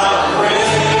together. How great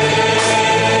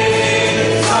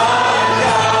is our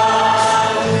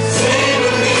God. Sing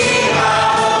with me,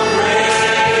 how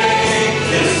great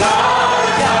is our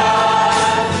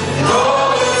God. And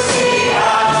oh, we'll see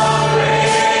how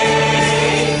great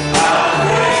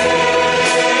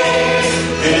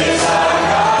is our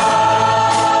God.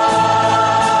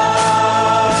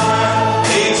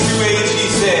 Age to age, he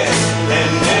said,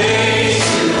 and age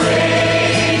to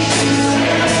age, he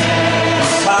said,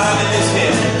 time in his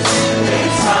hands, and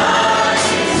time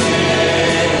is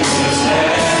in his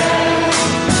hands,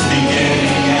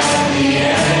 beginning and the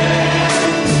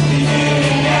end,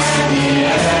 beginning and the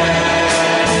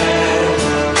end.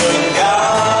 The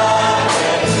God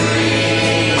and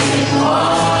three in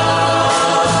one,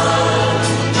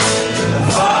 the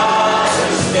Father,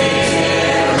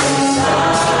 Spirit, and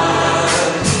Son,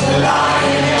 the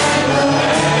Lion and the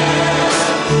Lamb,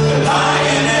 the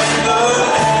Lion and the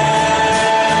Lamb.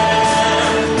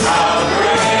 How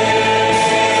great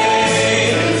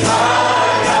is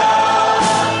our God.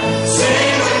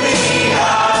 Sing with me,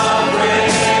 how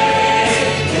great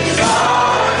is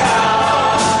our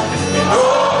God. And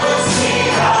oh, we'll see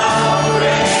how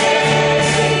great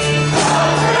is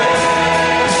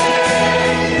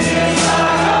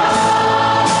our God.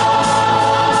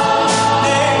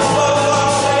 Name above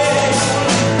all names,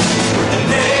 the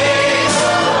name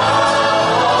above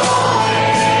all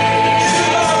names. You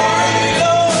are worthy,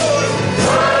 Lord.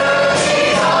 Worthy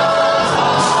of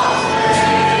all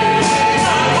praise.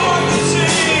 My heart will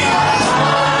sing. My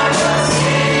heart will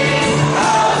sing.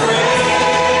 How great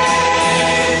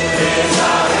is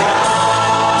our God.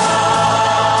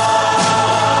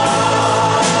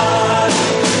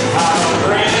 How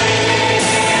great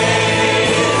is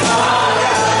our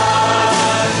God.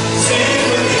 Sing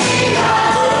with me,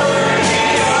 how worthy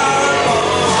of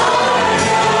all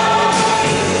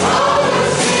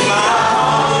praise. My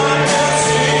heart will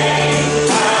sing.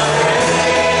 How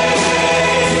great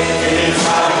is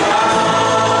our God.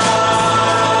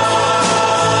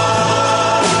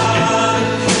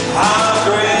 How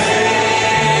great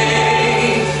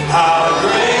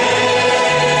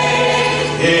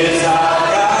is our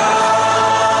God.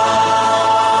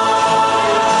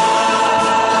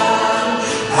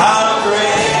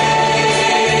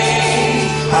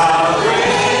 How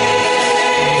great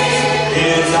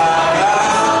is our God.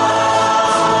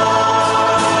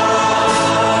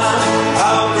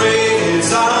 How great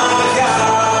is our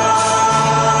God.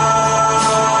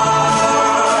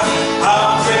 How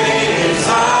great is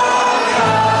our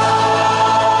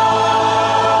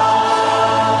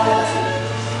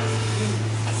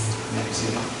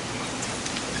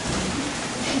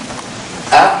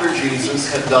After Jesus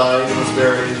had died and was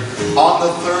buried, on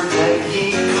the third day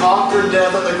he conquered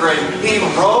death and the grave. He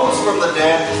rose from the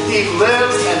dead. He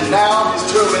lives, and now his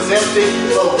tomb is empty.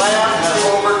 The Lamb has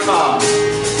overcome.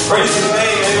 Praise his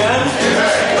name, amen?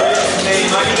 Praise his name.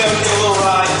 I can definitely get a little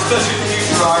ride, especially for you,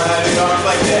 Gerard. I do not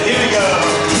like that. Here we go.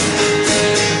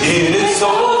 It is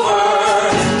over.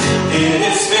 It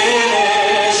is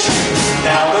finished.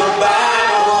 Now the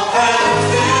battle has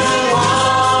been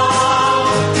won.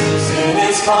 Sin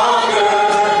is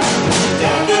conquered.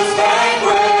 Death is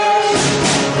vanquished.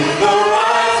 With the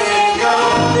rising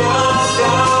of the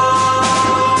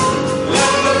sun,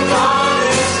 let the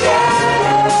darkness scatter.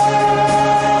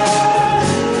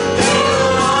 Let the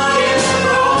lion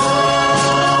roar.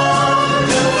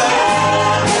 The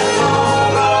Lamb has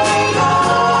overcome.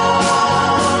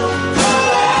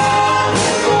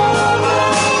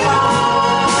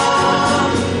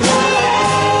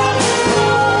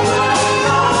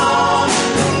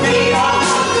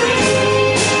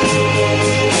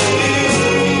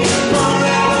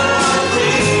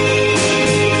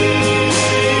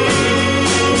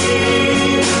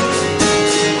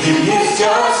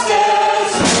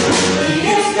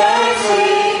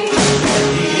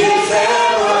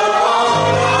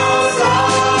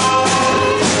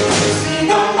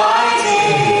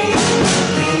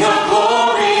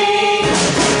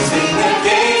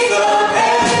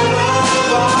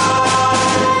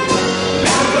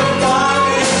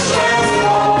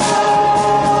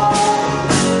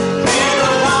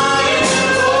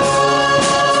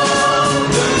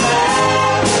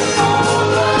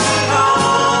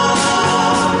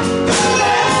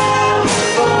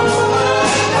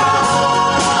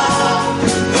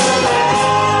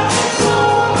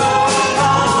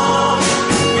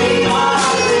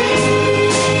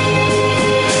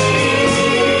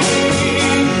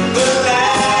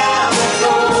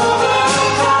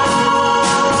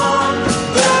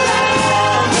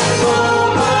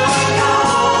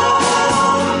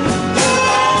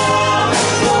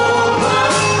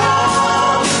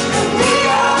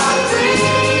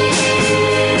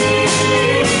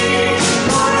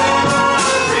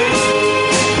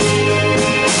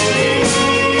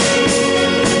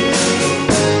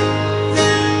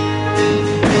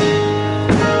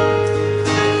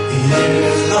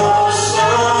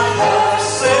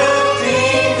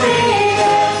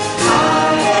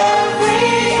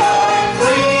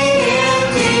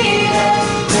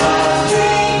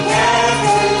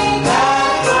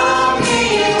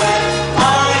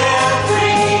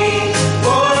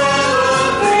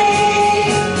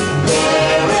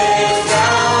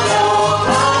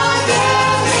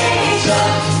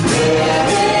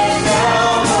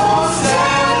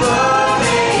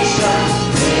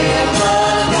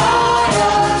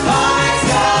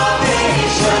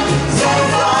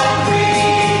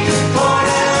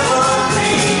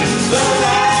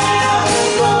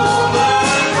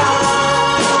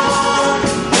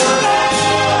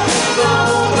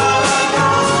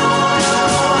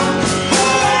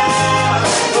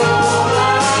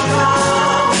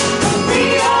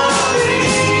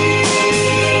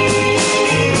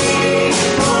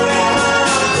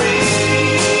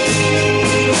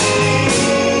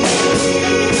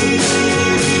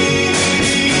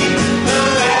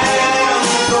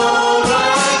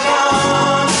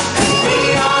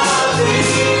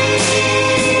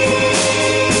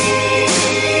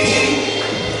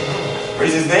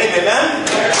 Amen?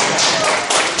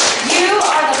 You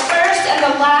are the first and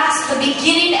the last, the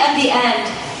beginning and the end.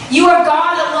 You are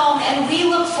God alone, and we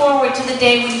look forward to the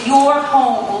day when your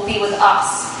home will be with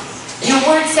us. Your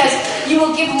word says you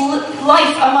will give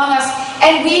life among us,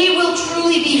 and we will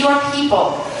truly be your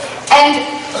people. And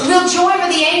we'll join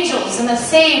with the angels and the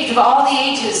saved of all the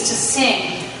ages to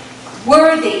sing,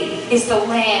 "Worthy is the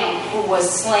Lamb who was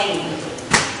slain."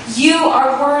 You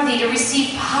are worthy to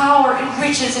receive power and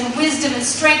riches and wisdom and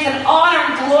strength and honor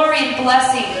and glory and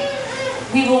blessing.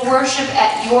 We will worship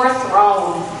at your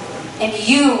throne, and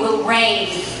you will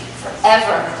reign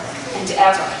forever and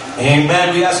ever.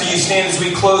 Amen. We ask that you stand as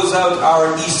we close out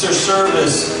our Easter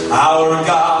service. Our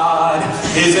God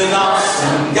is an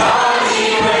awesome God.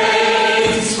 He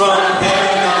reigns from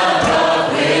heaven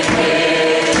above with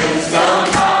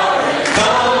wisdom, power, and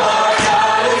love. Our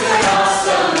God is an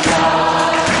awesome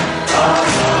God. Our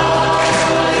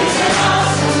God is an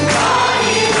awesome God.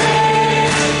 He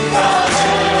reigns from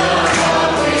heaven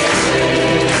above with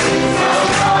wisdom,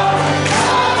 power, and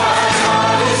love. Our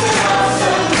God is an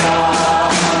awesome God.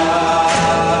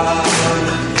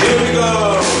 Here we go.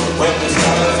 When the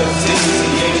stars of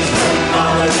 68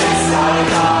 on the inside,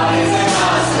 God is an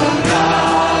awesome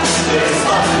God. There's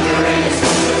thunder in his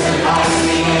voices and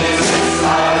lightning in his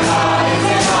inside. God is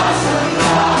an awesome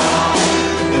God.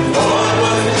 The Lord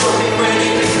wasn't working when he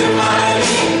picked the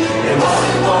mighty. It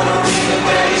wasn't for no reason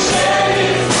that he shed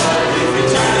his blood. His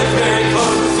return is very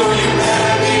close, so you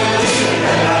better believe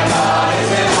that our God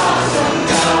is an awesome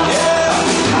God. Yeah.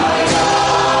 Our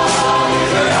God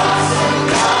is an awesome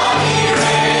God. He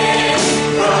reigns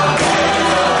from heaven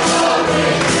above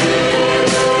with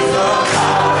wisdom,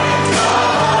 power, and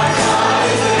love. Our God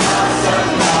is an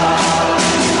awesome God.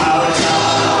 Our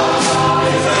God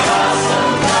is an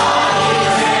awesome God. He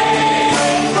reigns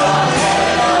from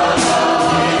heaven above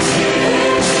with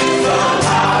wisdom,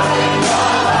 power, and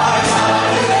love. Our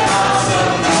God is an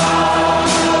awesome God.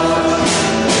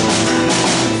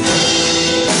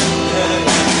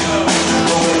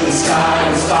 When the sky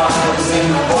and stars in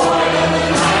the void of the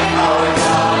night, our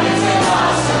God is an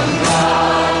awesome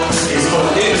God. His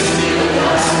forgiveness even the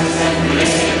rise and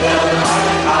created the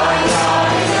light. Our God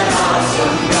is an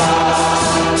awesome God.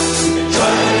 The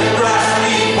judgment and wrath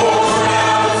he poured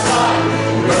out his life.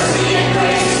 Mercy and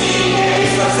grace he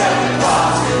gave us at the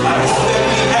cross. I hope that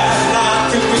we have not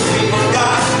too quickly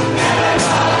forgotten. And our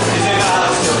God is an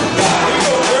awesome God. Here we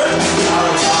go, church.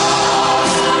 Our God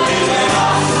is an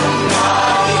awesome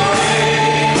God. He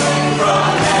reigns from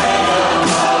heaven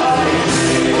above with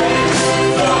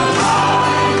wisdom, power,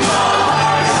 and love.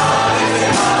 Our God is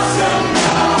an awesome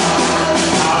God.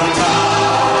 Our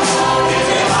God is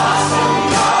an awesome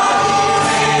God. He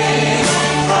reigns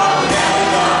from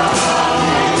heaven above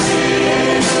with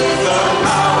wisdom,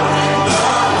 power, and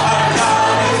love. Our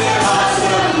God is an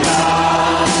awesome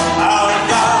God. Our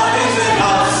God is an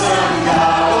awesome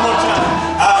God. One more time.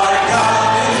 Our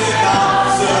God is an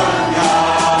awesome God.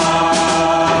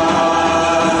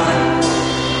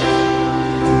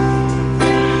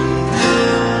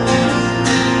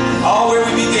 All where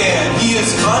we began, he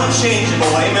is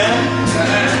unchangeable. Amen.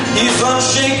 He is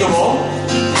unshakable.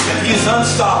 And he is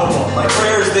unstoppable. My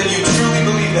prayer is that you truly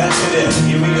believe that today.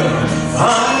 Here we go.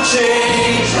 Unchangeable.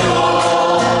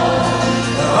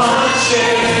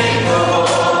 Unshakable.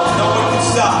 No one can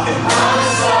stop him.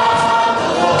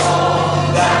 Unstoppable.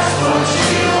 That's what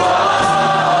you are.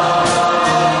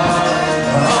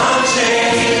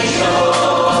 Unchangeable.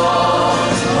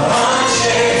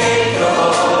 Unshakable.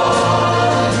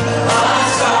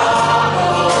 Unstoppable.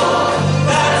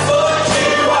 That's what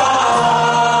you are.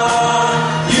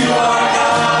 You are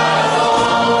God alone.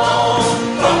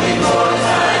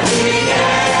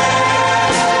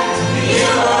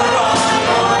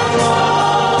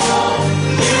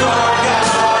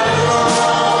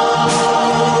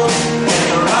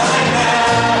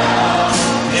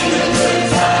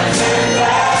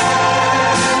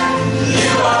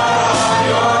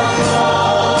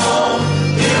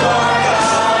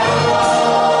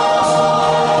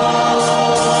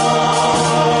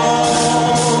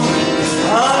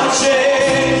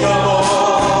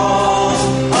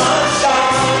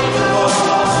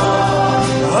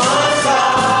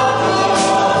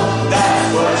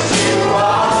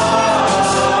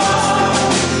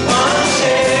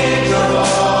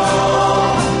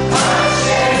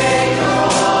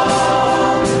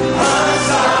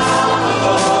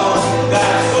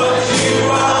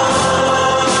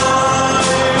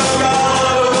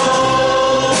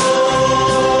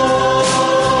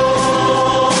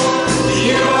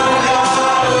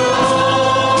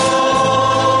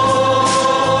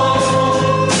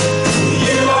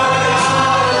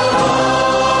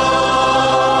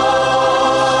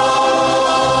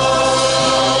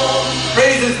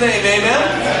 name,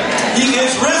 amen? He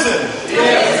is risen.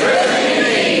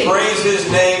 Praise His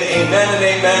name, amen and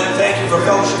amen. Thank you for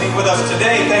fellowshipping with us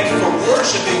today. Thank you for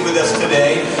worshiping with us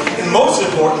today. And most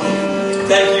importantly,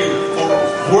 thank you for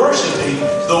worshiping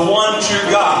the one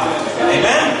true God.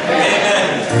 Amen?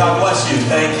 Amen. God bless you.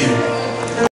 Thank you.